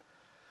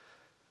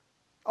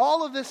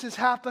 All of this is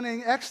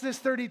happening. Exodus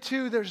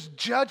 32, there's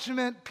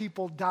judgment.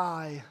 People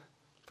die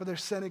for their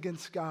sin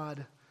against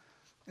God.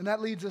 And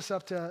that leads us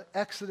up to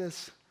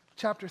Exodus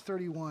chapter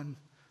 31,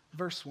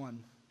 verse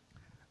 1.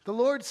 The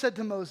Lord said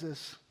to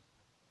Moses,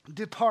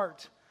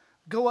 depart,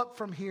 go up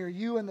from here,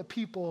 you and the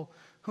people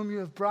whom you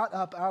have brought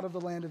up out of the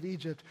land of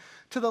Egypt,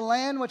 to the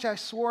land which I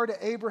swore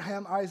to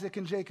Abraham, Isaac,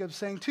 and Jacob,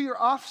 saying, to your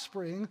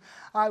offspring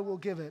I will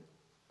give it.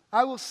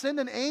 I will send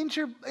an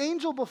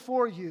angel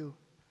before you,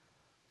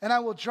 and I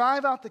will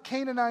drive out the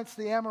Canaanites,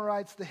 the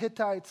Amorites, the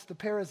Hittites, the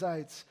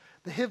Perizzites,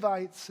 the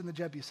Hivites, and the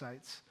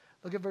Jebusites.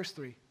 Look at verse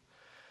 3.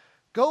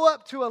 Go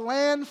up to a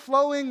land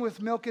flowing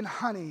with milk and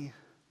honey,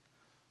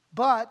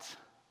 but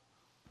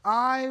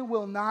I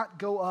will not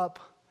go up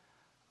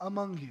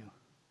among you,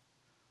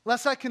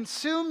 lest I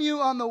consume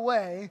you on the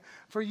way,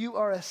 for you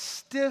are a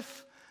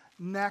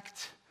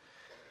stiff-necked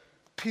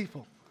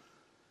people.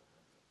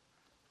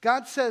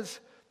 God says,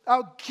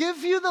 I'll give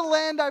you the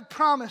land I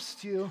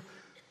promised you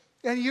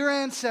and your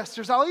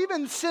ancestors. I'll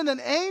even send an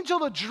angel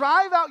to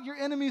drive out your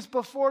enemies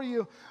before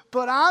you,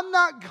 but I'm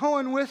not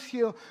going with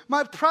you.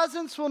 My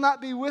presence will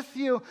not be with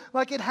you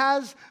like it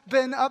has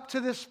been up to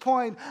this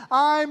point.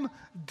 I'm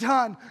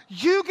done.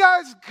 You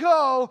guys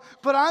go,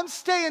 but I'm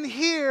staying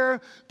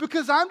here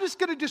because I'm just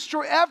going to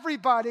destroy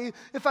everybody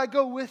if I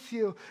go with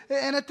you.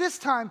 And at this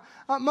time,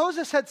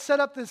 Moses had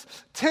set up this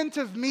tent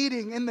of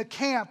meeting in the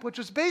camp, which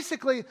was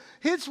basically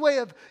his way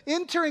of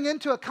entering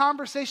into a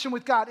conversation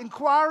with God,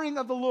 inquiring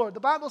of the Lord. The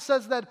Bible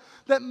says that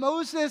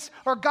Moses,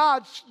 or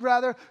God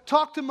rather,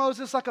 talked to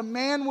Moses like a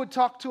man would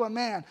talk to a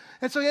man.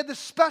 And so he had this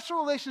special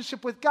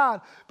relationship with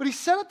God. But he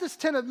set up this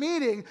tent of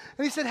meeting,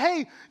 and he said,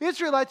 hey,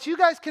 Israelites, you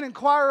guys can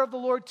inquire of the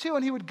Lord too.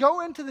 And he would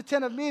go into the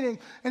tent of meeting,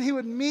 and he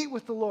would meet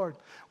with the Lord.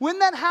 When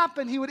that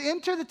happened, he would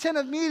enter the tent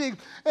of meeting,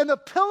 and the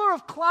pillar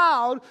of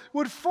cloud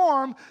would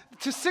form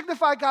to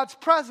signify God's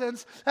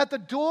presence at the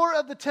door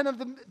of the tent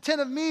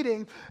of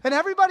meeting. And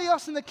everybody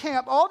else in the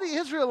camp, all the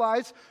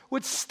Israelites,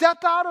 would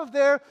step out of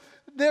their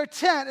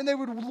tent, and they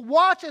would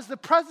watch as the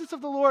presence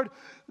of the Lord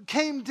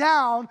came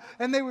down,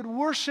 and they would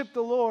worship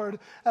the Lord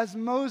as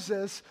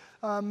Moses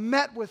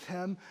met with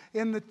him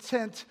in the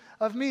tent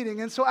of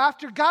meeting. And so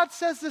after God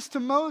says this to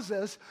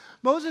Moses,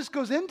 Moses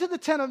goes into the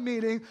tent of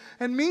meeting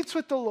and meets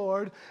with the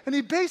Lord, and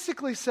he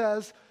basically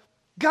says,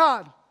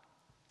 God,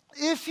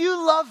 if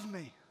you love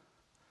me,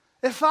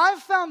 if I've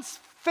found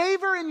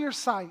favor in your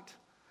sight,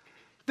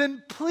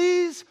 then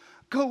please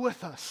go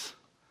with us.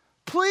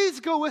 Please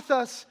go with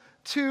us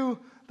to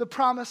the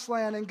promised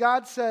land. And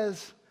God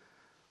says,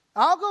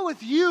 I'll go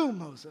with you,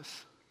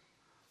 Moses.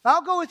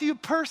 I'll go with you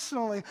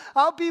personally.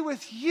 I'll be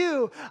with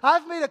you.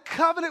 I've made a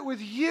covenant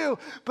with you,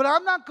 but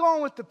I'm not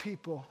going with the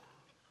people.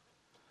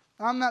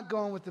 I'm not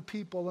going with the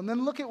people. And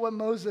then look at what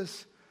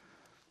Moses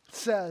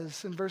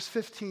says in verse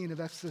 15 of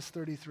Exodus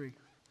 33.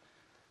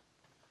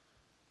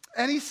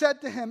 And he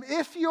said to him,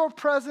 if your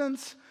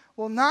presence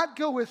will not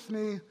go with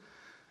me,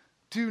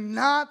 do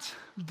not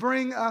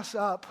bring us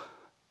up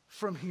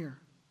from here.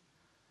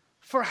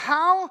 For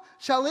how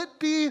shall it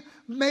be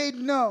made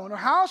known, or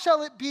how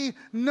shall it be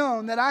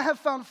known that I have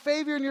found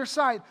favor in your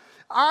sight,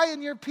 I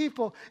and your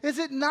people? Is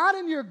it not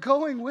in your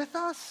going with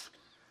us,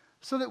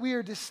 so that we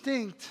are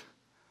distinct,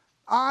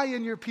 I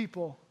and your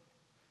people,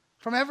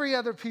 from every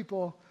other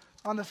people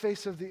on the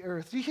face of the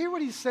earth? Do you hear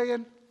what he's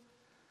saying?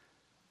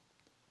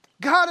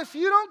 God, if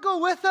you don't go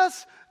with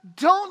us,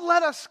 don't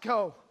let us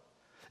go.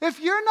 If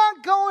you're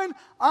not going,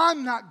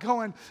 I'm not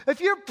going. If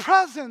your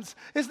presence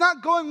is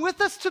not going with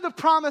us to the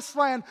promised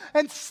land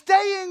and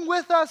staying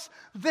with us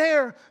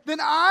there, then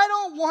I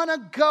don't want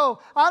to go.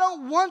 I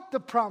don't want the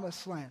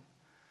promised land.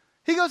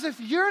 He goes, if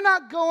you're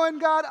not going,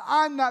 God,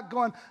 I'm not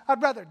going.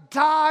 I'd rather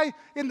die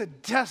in the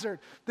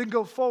desert than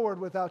go forward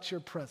without your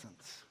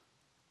presence.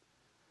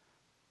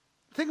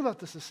 Think about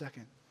this a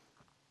second.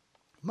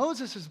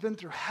 Moses has been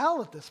through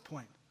hell at this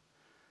point.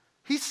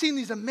 He's seen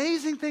these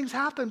amazing things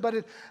happen, but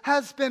it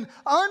has been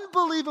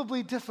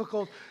unbelievably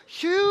difficult.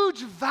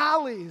 Huge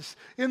valleys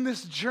in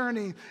this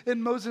journey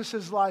in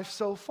Moses' life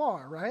so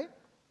far, right?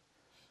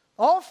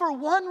 All for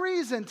one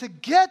reason, to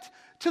get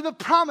to the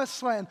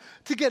promised land,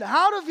 to get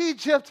out of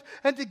Egypt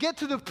and to get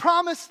to the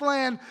promised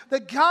land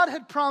that God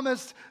had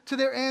promised to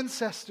their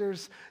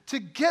ancestors, to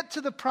get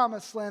to the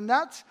promised land.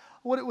 That's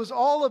what it was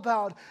all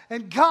about.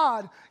 And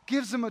God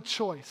gives them a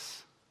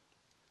choice.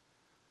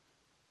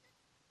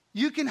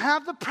 You can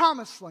have the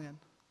promised land,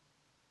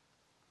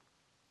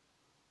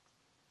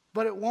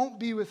 but it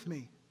won't be with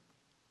me.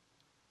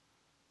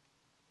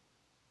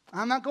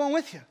 I'm not going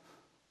with you.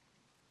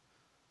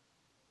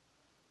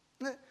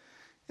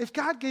 If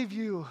God gave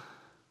you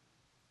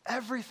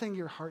everything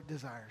your heart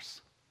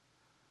desires,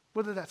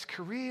 whether that's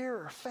career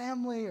or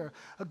family or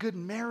a good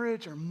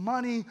marriage or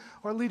money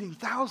or leading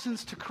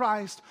thousands to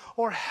Christ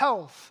or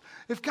health,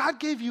 if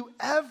God gave you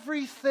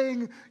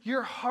everything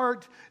your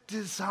heart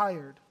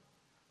desired,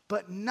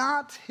 but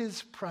not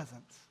his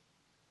presence.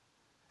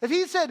 If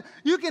he said,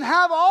 you can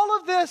have all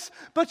of this,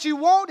 but you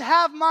won't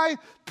have my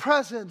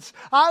presence,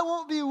 I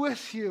won't be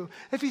with you.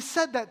 If he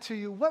said that to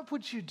you, what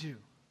would you do?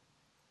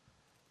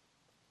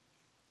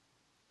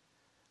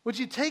 Would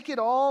you take it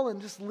all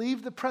and just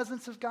leave the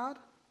presence of God?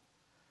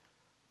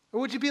 Or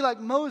would you be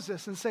like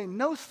Moses and say,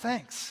 no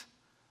thanks?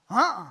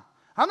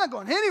 I'm not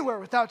going anywhere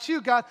without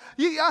you, God.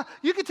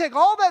 You can take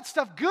all that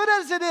stuff, good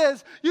as it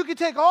is. You can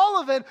take all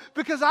of it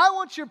because I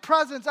want your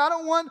presence. I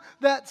don't want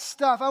that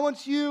stuff. I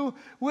want you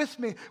with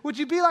me. Would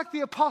you be like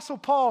the Apostle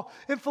Paul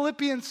in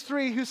Philippians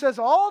 3 who says,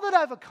 all that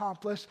I've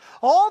accomplished,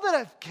 all that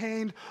I've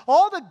gained,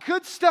 all the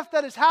good stuff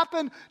that has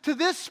happened to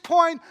this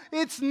point,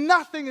 it's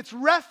nothing. It's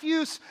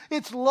refuse.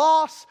 It's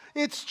loss.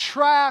 It's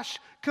trash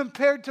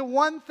compared to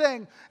one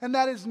thing, and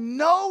that is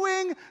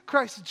knowing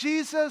Christ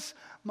Jesus,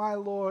 my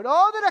Lord.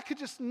 Oh, that I could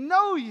just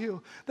know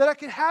you, that I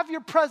could have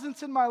your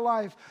presence in my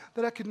life,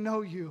 that I could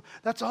know you.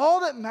 That's all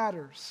that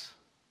matters.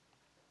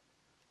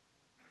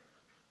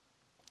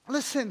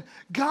 Listen,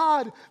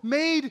 God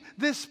made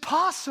this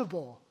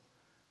possible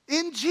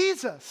in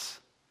Jesus.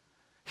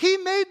 He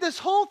made this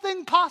whole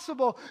thing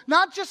possible,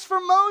 not just for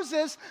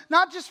Moses,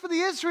 not just for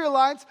the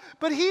Israelites,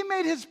 but he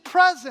made his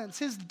presence,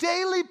 his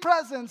daily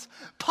presence,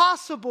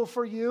 possible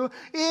for you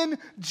in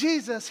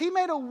Jesus. He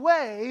made a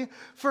way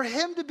for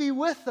him to be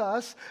with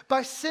us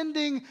by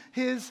sending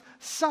his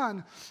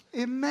Son,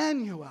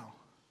 Emmanuel.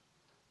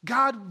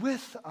 God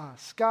with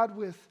us, God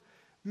with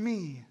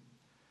me,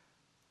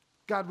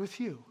 God with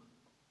you.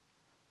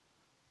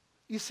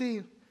 You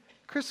see,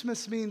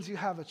 Christmas means you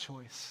have a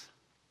choice.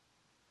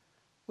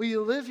 Will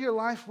you live your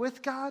life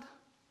with God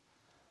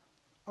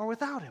or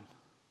without him?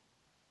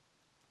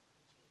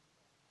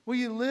 Will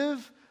you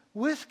live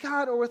with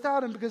God or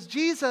without him? Because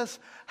Jesus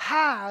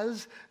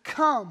has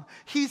come.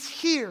 He's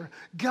here.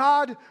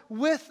 God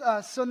with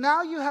us. So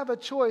now you have a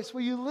choice.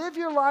 Will you live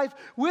your life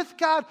with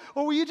God,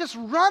 or will you just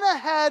run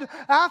ahead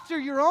after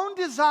your own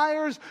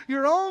desires,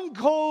 your own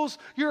goals,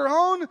 your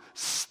own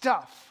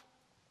stuff?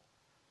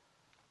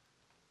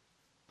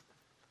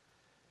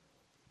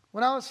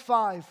 When I was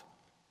 5,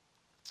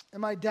 and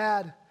my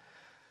dad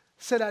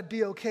said I'd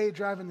be okay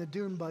driving the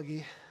dune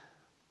buggy,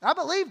 I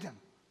believed him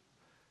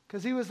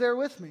because he was there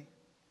with me.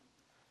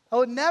 I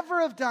would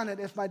never have done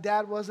it if my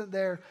dad wasn't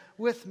there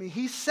with me.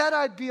 He said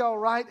I'd be all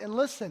right, and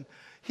listen,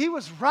 he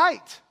was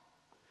right.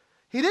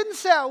 He didn't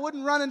say I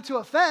wouldn't run into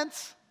a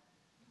fence.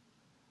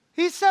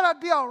 He said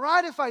I'd be all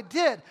right if I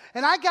did.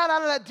 And I got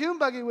out of that dune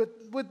buggy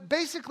with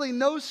basically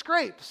no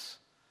scrapes.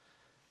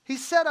 He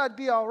said I'd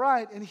be all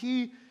right, and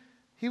he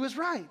was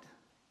right.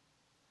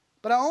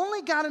 But I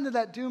only got into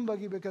that dune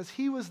buggy because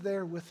he was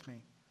there with me.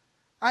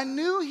 I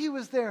knew he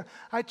was there.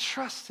 I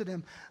trusted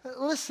him.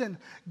 Listen,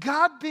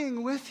 God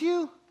being with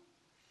you,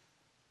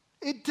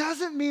 it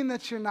doesn't mean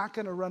that you're not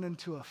going to run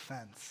into a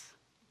fence.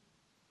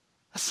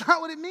 That's not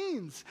what it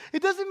means.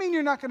 It doesn't mean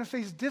you're not going to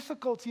face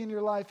difficulty in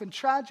your life and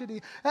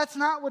tragedy. That's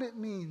not what it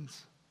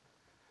means.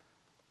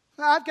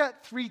 Now, I've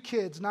got 3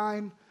 kids,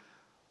 9,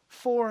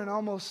 4, and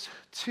almost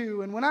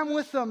 2. And when I'm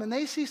with them and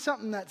they see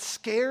something that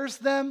scares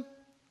them,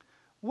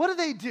 what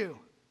do?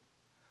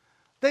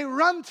 They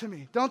run to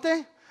me, don't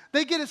they?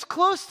 They get as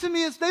close to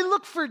me as they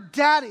look for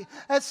daddy.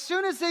 As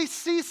soon as they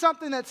see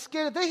something that's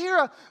scary, if they hear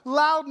a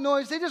loud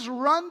noise, they just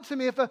run to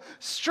me. If a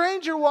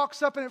stranger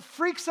walks up and it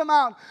freaks them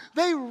out,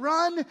 they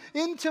run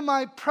into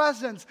my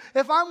presence.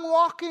 If I'm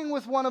walking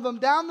with one of them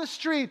down the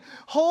street,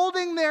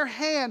 holding their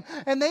hand,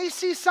 and they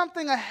see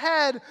something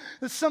ahead,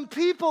 some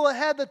people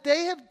ahead that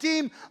they have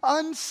deemed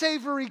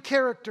unsavory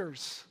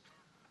characters,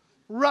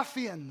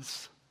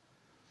 ruffians,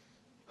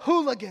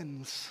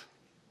 hooligans.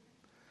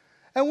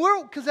 And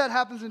because that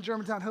happens in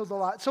Germantown Hills a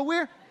lot. So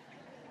we're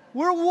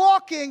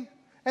walking,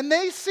 and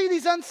they see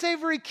these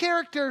unsavory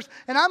characters,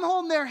 and I'm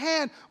holding their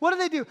hand. What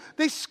do?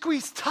 They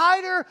squeeze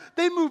tighter.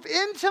 They move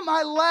into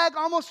my leg,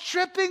 almost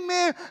tripping me.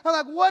 I'm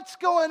like, what's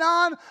going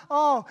on?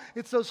 Oh,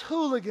 it's those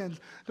hooligans.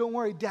 Don't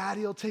worry,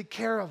 Daddy will take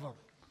care of them.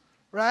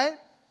 Right?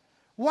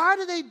 Why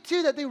do they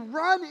do that? They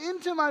run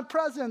into my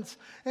presence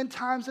in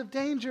times of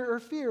danger or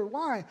fear.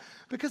 Why?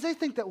 Because they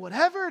think that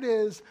whatever it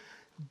is,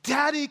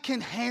 Daddy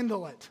can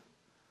handle it.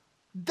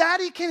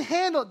 Daddy can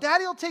handle it.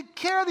 Daddy will take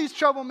care of these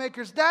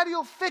troublemakers. Daddy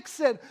will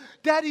fix it.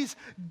 Daddy's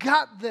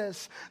got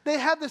this. They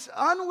have this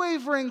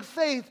unwavering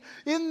faith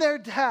in their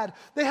dad.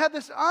 They have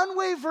this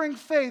unwavering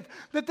faith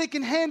that they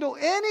can handle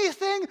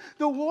anything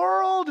the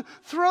world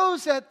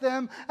throws at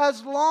them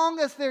as long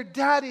as their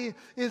daddy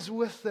is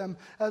with them,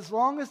 as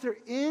long as they're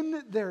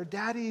in their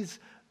daddy's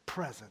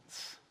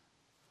presence.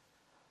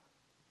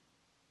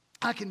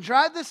 I can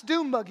drive this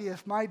dune buggy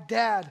if my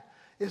dad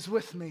is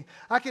with me.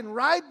 I can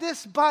ride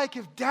this bike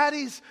if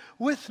Daddy's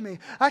with me.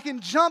 I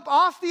can jump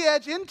off the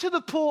edge into the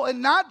pool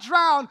and not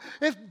drown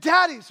if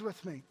Daddy's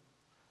with me.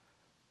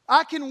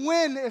 I can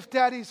win if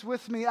Daddy's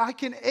with me. I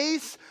can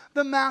ace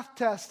the math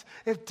test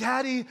if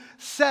Daddy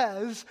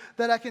says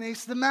that I can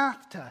ace the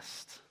math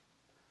test.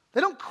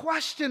 They don't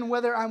question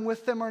whether I'm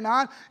with them or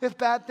not. If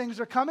bad things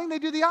are coming, they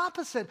do the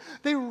opposite.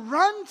 They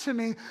run to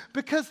me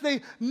because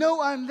they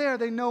know I'm there.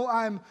 They know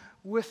I'm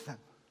with them.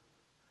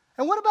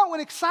 And what about when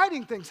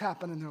exciting things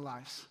happen in their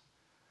lives?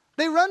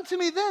 They run to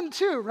me then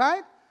too,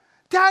 right?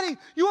 Daddy,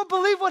 you won't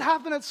believe what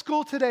happened at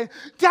school today.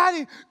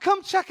 Daddy,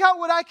 come check out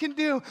what I can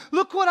do.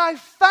 Look what I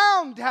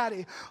found,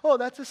 Daddy. Oh,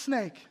 that's a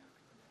snake.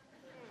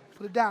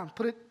 Put it down.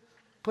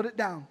 Put it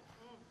down.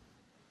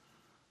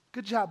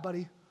 Good job,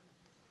 buddy.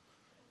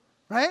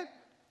 Right?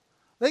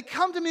 They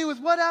come to me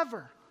with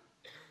whatever.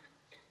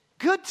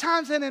 Good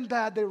times and in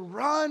bad, they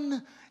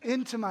run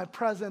into my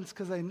presence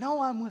because they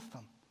know I'm with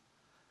them.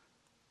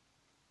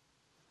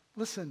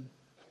 Listen,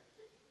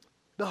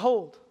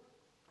 behold,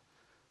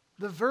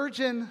 the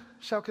virgin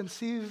shall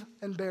conceive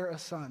and bear a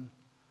son,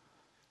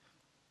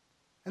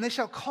 and they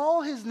shall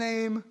call his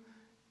name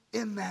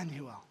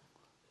Emmanuel,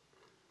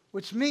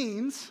 which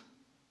means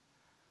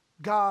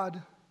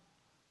God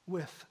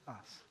with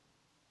us.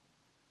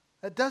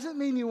 That doesn't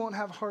mean you won't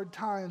have hard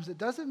times. It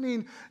doesn't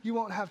mean you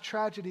won't have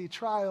tragedy,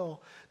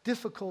 trial,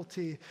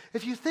 difficulty.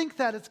 If you think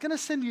that, it's going to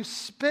send you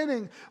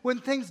spinning when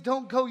things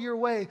don't go your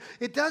way.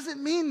 It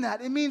doesn't mean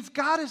that. It means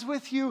God is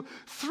with you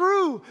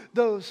through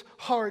those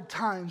hard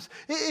times.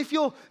 If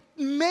you'll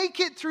make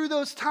it through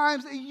those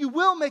times. You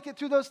will make it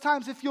through those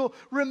times if you'll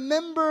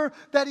remember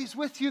that he's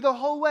with you the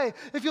whole way.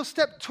 If you'll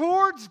step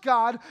towards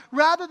God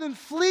rather than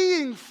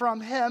fleeing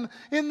from him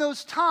in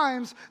those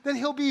times, then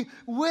he'll be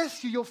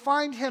with you. You'll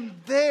find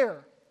him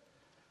there.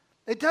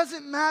 It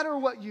doesn't matter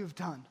what you've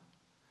done.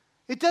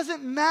 It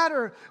doesn't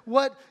matter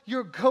what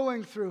you're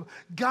going through.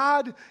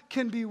 God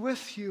can be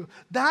with you.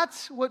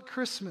 That's what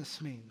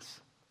Christmas means.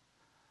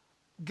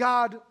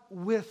 God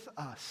with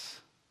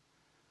us.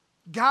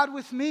 God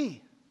with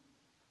me.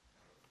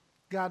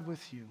 God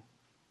with you.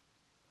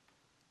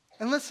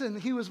 And listen,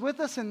 he was with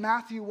us in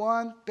Matthew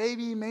 1,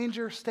 baby,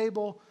 manger,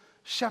 stable,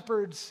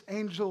 shepherds,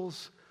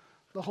 angels,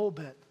 the whole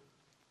bit.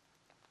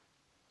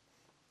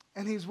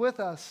 And he's with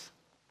us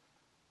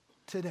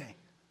today.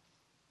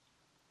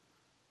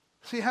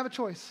 So you have a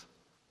choice.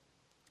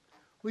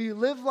 Will you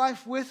live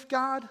life with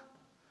God,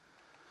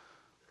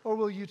 or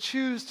will you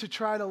choose to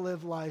try to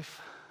live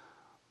life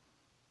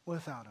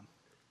without him?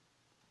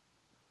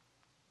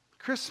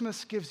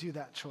 Christmas gives you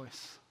that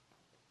choice.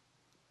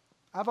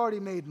 I've already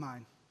made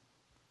mine.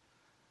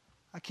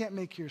 I can't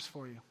make yours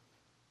for you.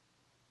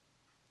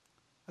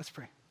 Let's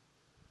pray.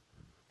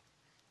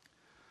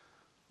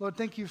 Lord,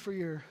 thank you for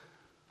your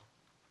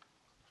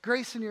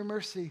grace and your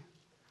mercy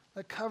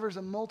that covers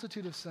a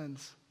multitude of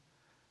sins.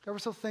 God, we're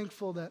so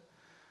thankful that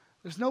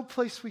there's no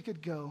place we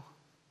could go,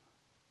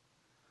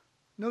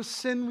 no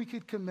sin we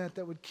could commit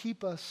that would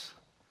keep us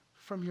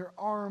from your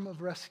arm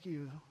of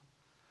rescue,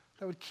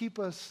 that would keep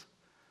us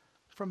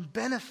from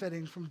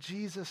benefiting from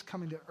Jesus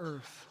coming to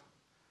earth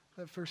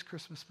that first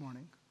Christmas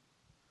morning.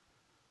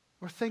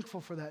 We're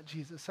thankful for that,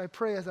 Jesus. I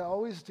pray, as I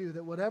always do,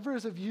 that whatever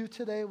is of you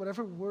today,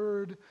 whatever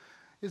word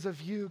is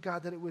of you,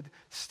 God, that it would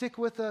stick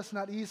with us,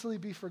 not easily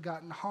be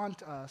forgotten,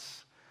 haunt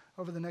us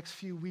over the next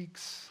few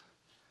weeks.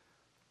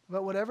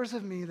 But whatever's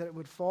of me, that it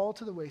would fall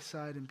to the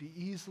wayside and be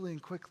easily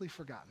and quickly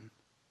forgotten.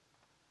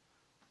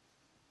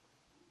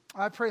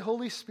 I pray,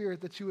 Holy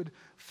Spirit, that you would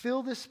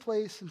fill this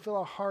place and fill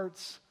our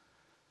hearts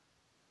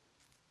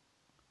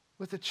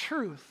with the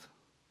truth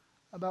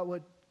about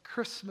what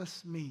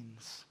Christmas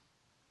means.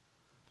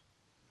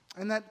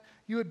 And that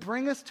you would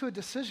bring us to a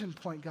decision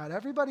point, God.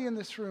 Everybody in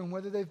this room,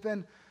 whether they've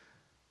been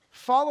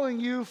following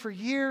you for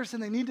years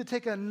and they need to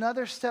take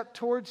another step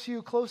towards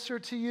you, closer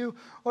to you,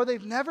 or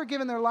they've never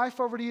given their life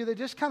over to you, they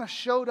just kind of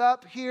showed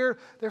up here,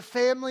 they're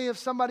family of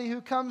somebody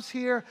who comes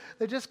here,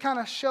 they just kind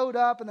of showed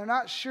up and they're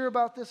not sure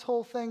about this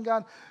whole thing,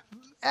 God.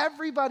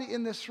 Everybody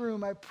in this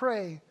room, I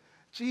pray,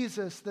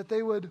 Jesus, that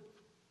they would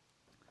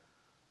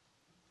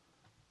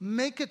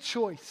make a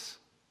choice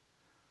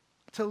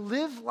to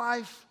live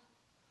life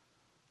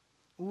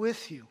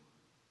with you.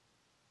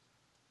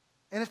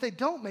 And if they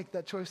don't make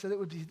that choice, that it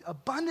would be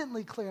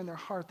abundantly clear in their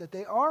heart that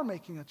they are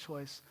making a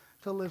choice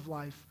to live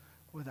life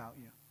without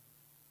you.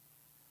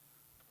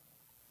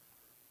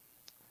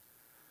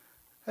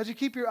 As you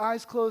keep your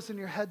eyes closed and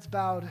your heads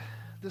bowed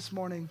this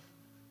morning,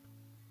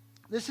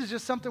 this is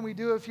just something we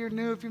do. If you're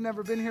new, if you've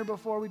never been here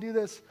before, we do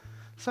this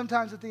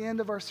sometimes at the end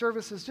of our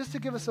services just to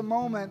give us a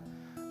moment.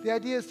 The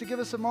idea is to give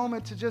us a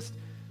moment to just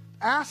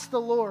ask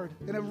the Lord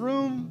in a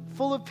room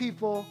full of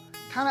people,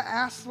 kind of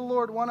ask the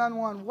Lord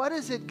one-on-one, what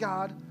is it,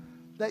 God,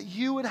 that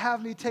you would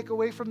have me take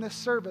away from this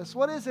service?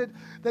 What is it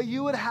that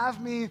you would have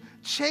me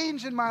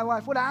change in my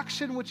life? What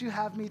action would you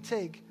have me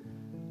take?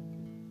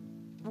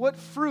 What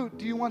fruit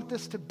do you want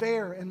this to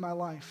bear in my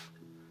life?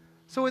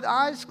 So with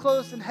eyes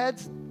closed and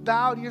heads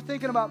bowed, you're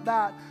thinking about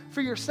that for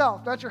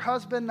yourself, not your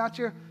husband, not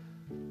your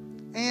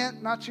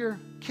aunt, not your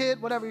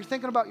kid, whatever. You're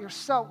thinking about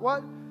yourself.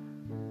 What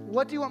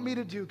do you want me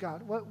to do,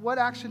 God? What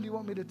action do you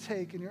want me to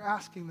take? And you're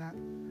asking that.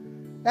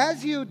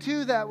 As you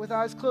do that with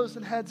eyes closed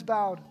and heads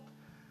bowed,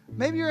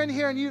 maybe you're in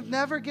here and you've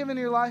never given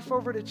your life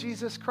over to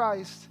Jesus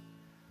Christ.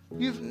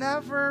 You've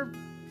never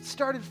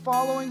started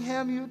following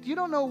him. You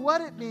don't know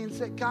what it means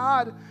that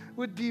God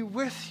would be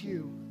with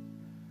you.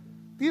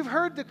 You've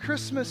heard the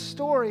Christmas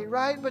story,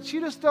 right? But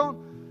you just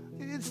don't,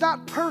 it's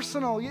not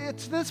personal.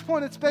 It's this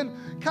point, it's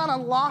been kind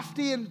of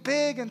lofty and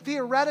big and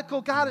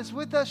theoretical. God is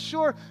with us,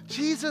 sure.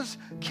 Jesus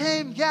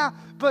came, yeah,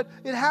 but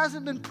it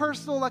hasn't been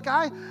personal. Like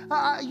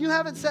you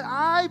haven't said,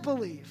 I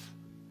believe.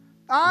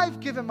 I've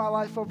given my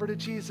life over to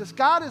Jesus.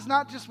 God is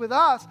not just with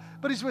us,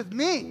 but he's with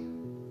me.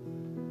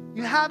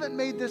 You haven't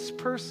made this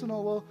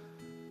personal. Well,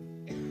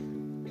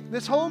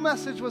 this whole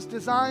message was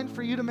designed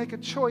for you to make a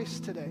choice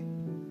today.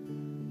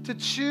 To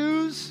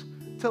choose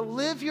to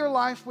live your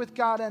life with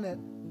God in it.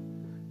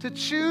 To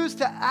choose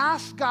to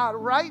ask God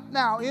right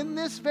now, in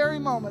this very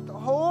moment. The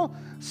whole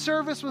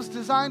service was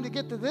designed to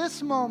get to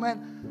this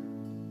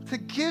moment, to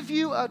give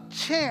you a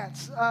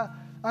chance,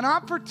 an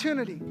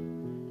opportunity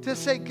to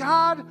say,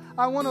 God,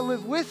 I want to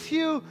live with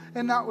you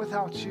and not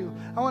without you.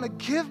 I want to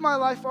give my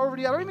life over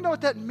to you. I don't even know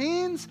what that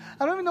means.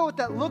 I don't even know what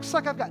that looks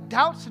like. I've got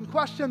doubts and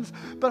questions.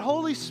 But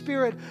Holy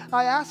Spirit,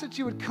 I ask that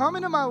you would come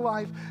into my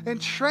life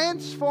and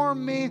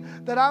transform me,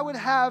 that I would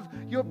have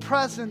your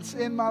presence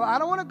in my life. I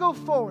don't want to go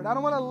forward. I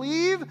don't want to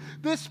leave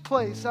this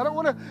place. I don't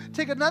want to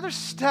take another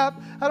step.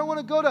 I don't want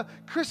to go to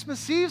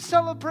Christmas Eve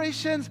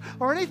celebrations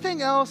or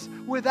anything else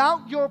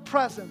without your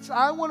presence.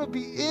 I want to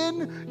be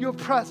in your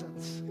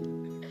presence.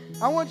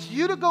 I want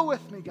you to go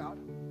with me, God.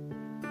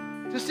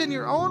 Just in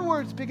your own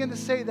words, begin to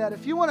say that.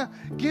 If you want to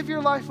give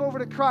your life over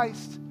to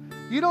Christ,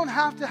 you don't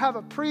have to have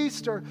a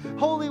priest or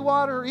holy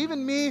water or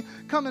even me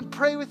come and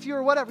pray with you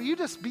or whatever. You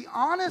just be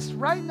honest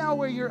right now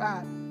where you're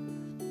at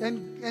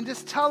and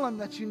just tell him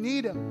that you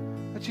need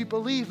him, that you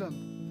believe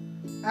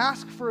him.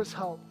 Ask for his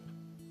help.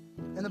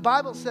 And the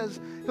Bible says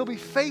he'll be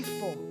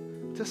faithful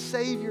to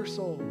save your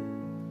soul.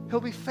 He'll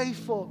be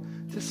faithful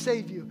to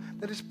save you,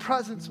 that his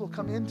presence will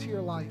come into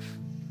your life.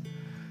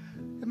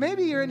 And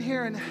maybe you're in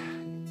here and,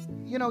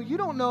 you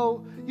don't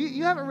know,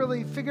 you haven't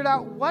really figured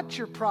out what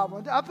your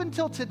problem is. Up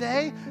until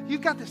today,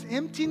 you've got this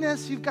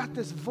emptiness, you've got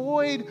this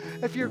void.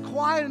 If you're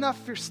quiet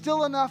enough, if you're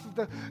still enough, if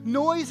the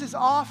noise is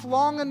off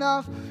long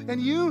enough, and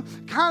you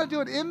kind of do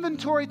an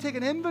inventory, take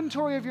an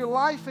inventory of your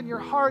life and your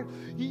heart,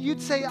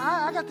 you'd say,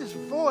 I got this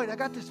void, I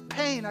got this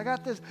pain, I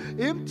got this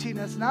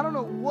emptiness, and I don't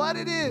know what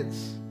it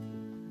is.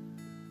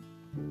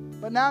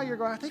 But now you're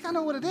going, I think I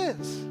know what it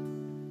is.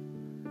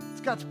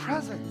 It's God's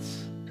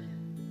presence.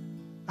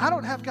 I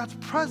don't have God's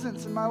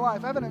presence in my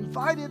life. I haven't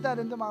invited that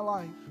into my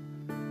life.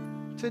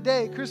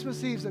 Today,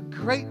 Christmas Eve is a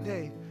great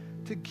day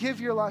to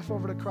give your life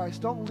over to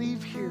Christ. Don't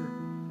leave here.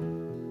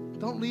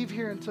 Don't leave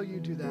here until you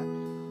do that.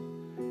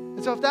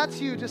 And so if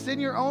that's you, just in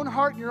your own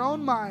heart, your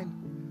own mind,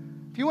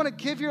 if you want to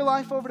give your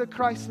life over to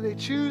Christ today,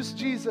 choose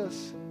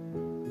Jesus,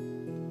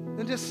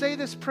 then just say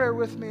this prayer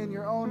with me in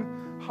your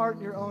own heart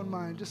and your own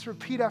mind. Just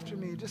repeat after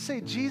me. Just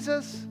say,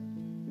 Jesus,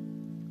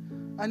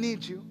 I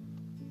need you.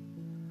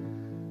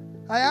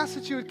 I ask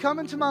that you would come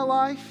into my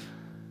life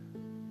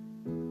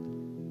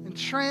and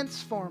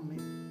transform me.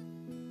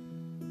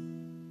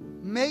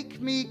 Make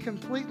me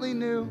completely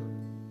new.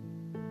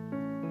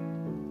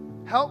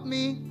 Help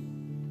me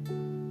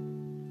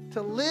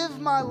to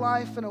live my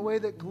life in a way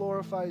that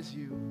glorifies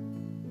you.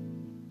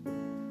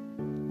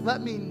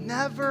 Let me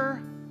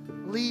never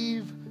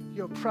leave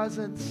your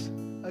presence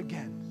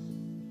again.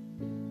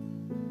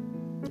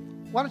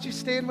 Why don't you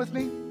stand with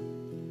me?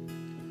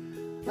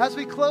 As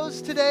we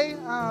close today,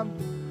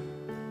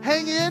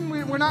 hang in.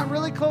 We're not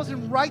really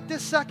closing right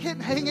this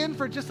second. Hang in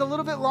for just a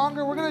little bit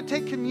longer. We're going to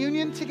take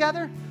communion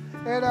together.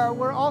 And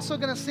we're also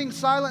going to sing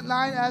Silent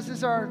Night, as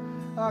is our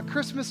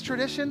Christmas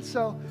tradition.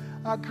 So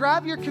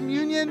grab your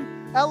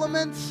communion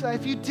elements.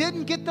 If you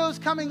didn't get those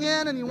coming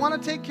in and you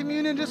want to take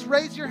communion, just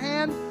raise your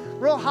hand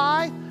real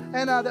high.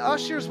 And the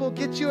ushers will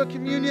get you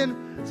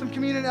some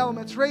communion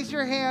elements. Raise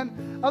your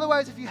hand.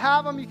 Otherwise, if you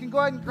have them, you can go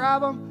ahead and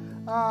grab them.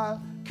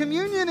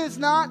 Communion is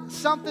not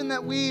something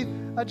that we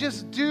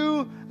just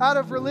do out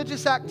of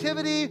religious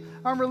activity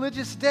on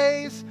religious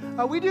days.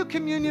 We do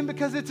communion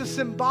because it's a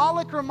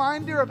symbolic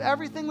reminder of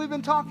everything we've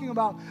been talking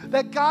about,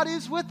 that God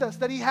is with us,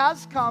 that he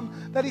has come,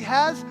 that he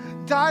has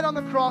died on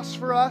the cross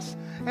for us.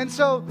 And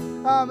so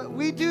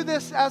we do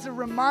this as a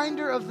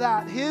reminder of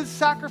that, his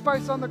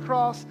sacrifice on the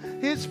cross,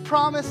 his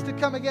promise to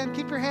come again.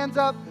 Keep your hands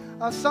up.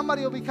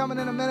 Somebody will be coming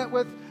in a minute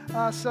with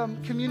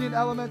some communion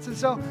elements. And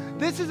so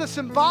this is a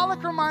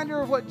symbolic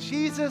reminder of what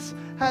Jesus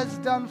has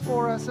done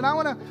for us. And I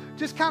want to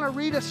just kind of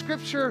read a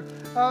scripture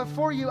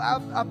for you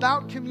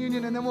about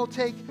communion, and then we'll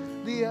take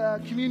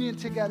the communion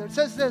together. It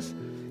says this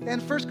in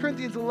 1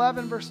 Corinthians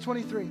 11, verse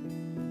 23.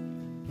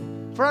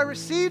 For I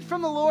received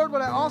from the Lord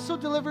what I also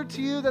delivered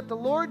to you, that the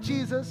Lord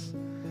Jesus,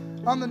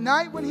 on the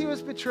night when he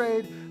was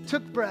betrayed,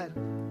 took bread.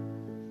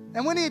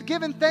 And when he had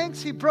given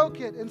thanks, he broke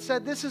it and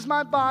said, "This is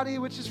my body,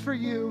 which is for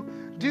you.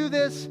 Do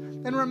this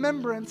in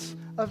remembrance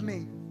of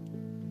me."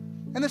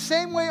 In the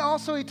same way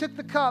also he took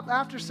the cup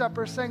after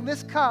supper, saying,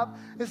 "This cup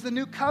is the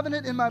new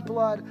covenant in my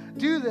blood.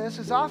 Do this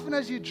as often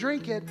as you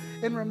drink it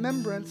in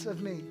remembrance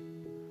of me.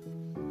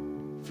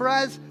 For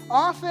as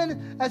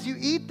often as you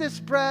eat this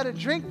bread and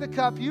drink the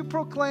cup, you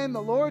proclaim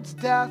the Lord's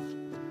death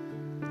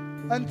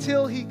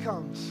until he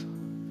comes."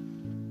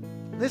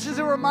 This is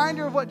a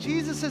reminder of what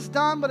Jesus has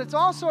done, but it's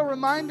also a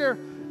reminder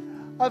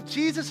of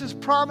Jesus'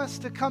 promise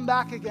to come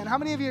back again. How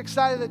many of you are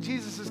excited that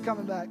Jesus is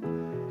coming back?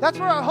 That's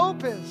where our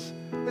hope is.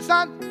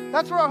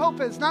 That's where our hope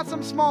is, not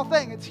some small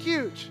thing. It's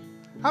huge.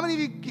 How many of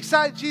you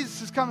excited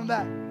Jesus is coming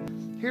back?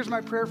 Here's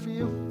my prayer for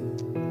you.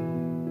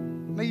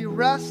 May you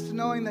rest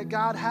knowing that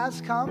God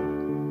has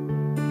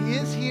come, he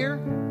is here,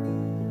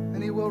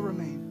 and he will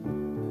remain.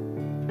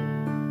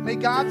 May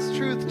God's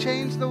truth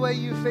change the way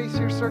you face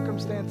your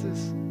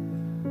circumstances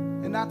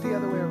and not the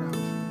other way around.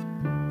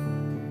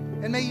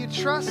 And may you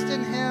trust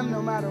in him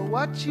no matter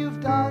what you've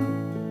done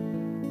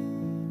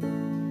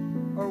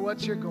or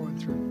what you're going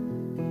through.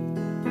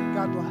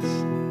 God bless.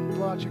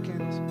 Blow out your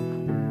candles.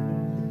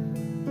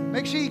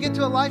 Make sure you get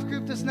to a life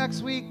group this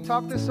next week.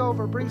 Talk this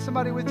over. Bring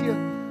somebody with you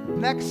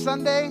next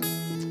Sunday.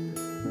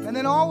 And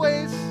then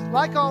always,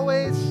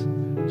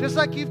 just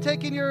like you've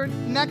taken your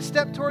next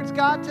step towards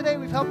God today,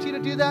 we've helped you to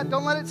do that.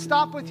 Don't let it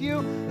stop with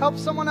you. Help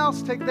someone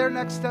else take their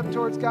next step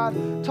towards God.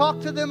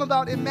 Talk to them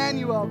about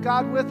Emmanuel,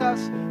 God with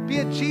us. Be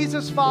a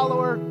Jesus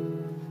follower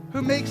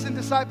who makes and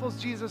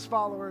disciples Jesus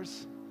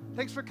followers.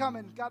 Thanks for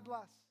coming. God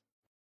bless.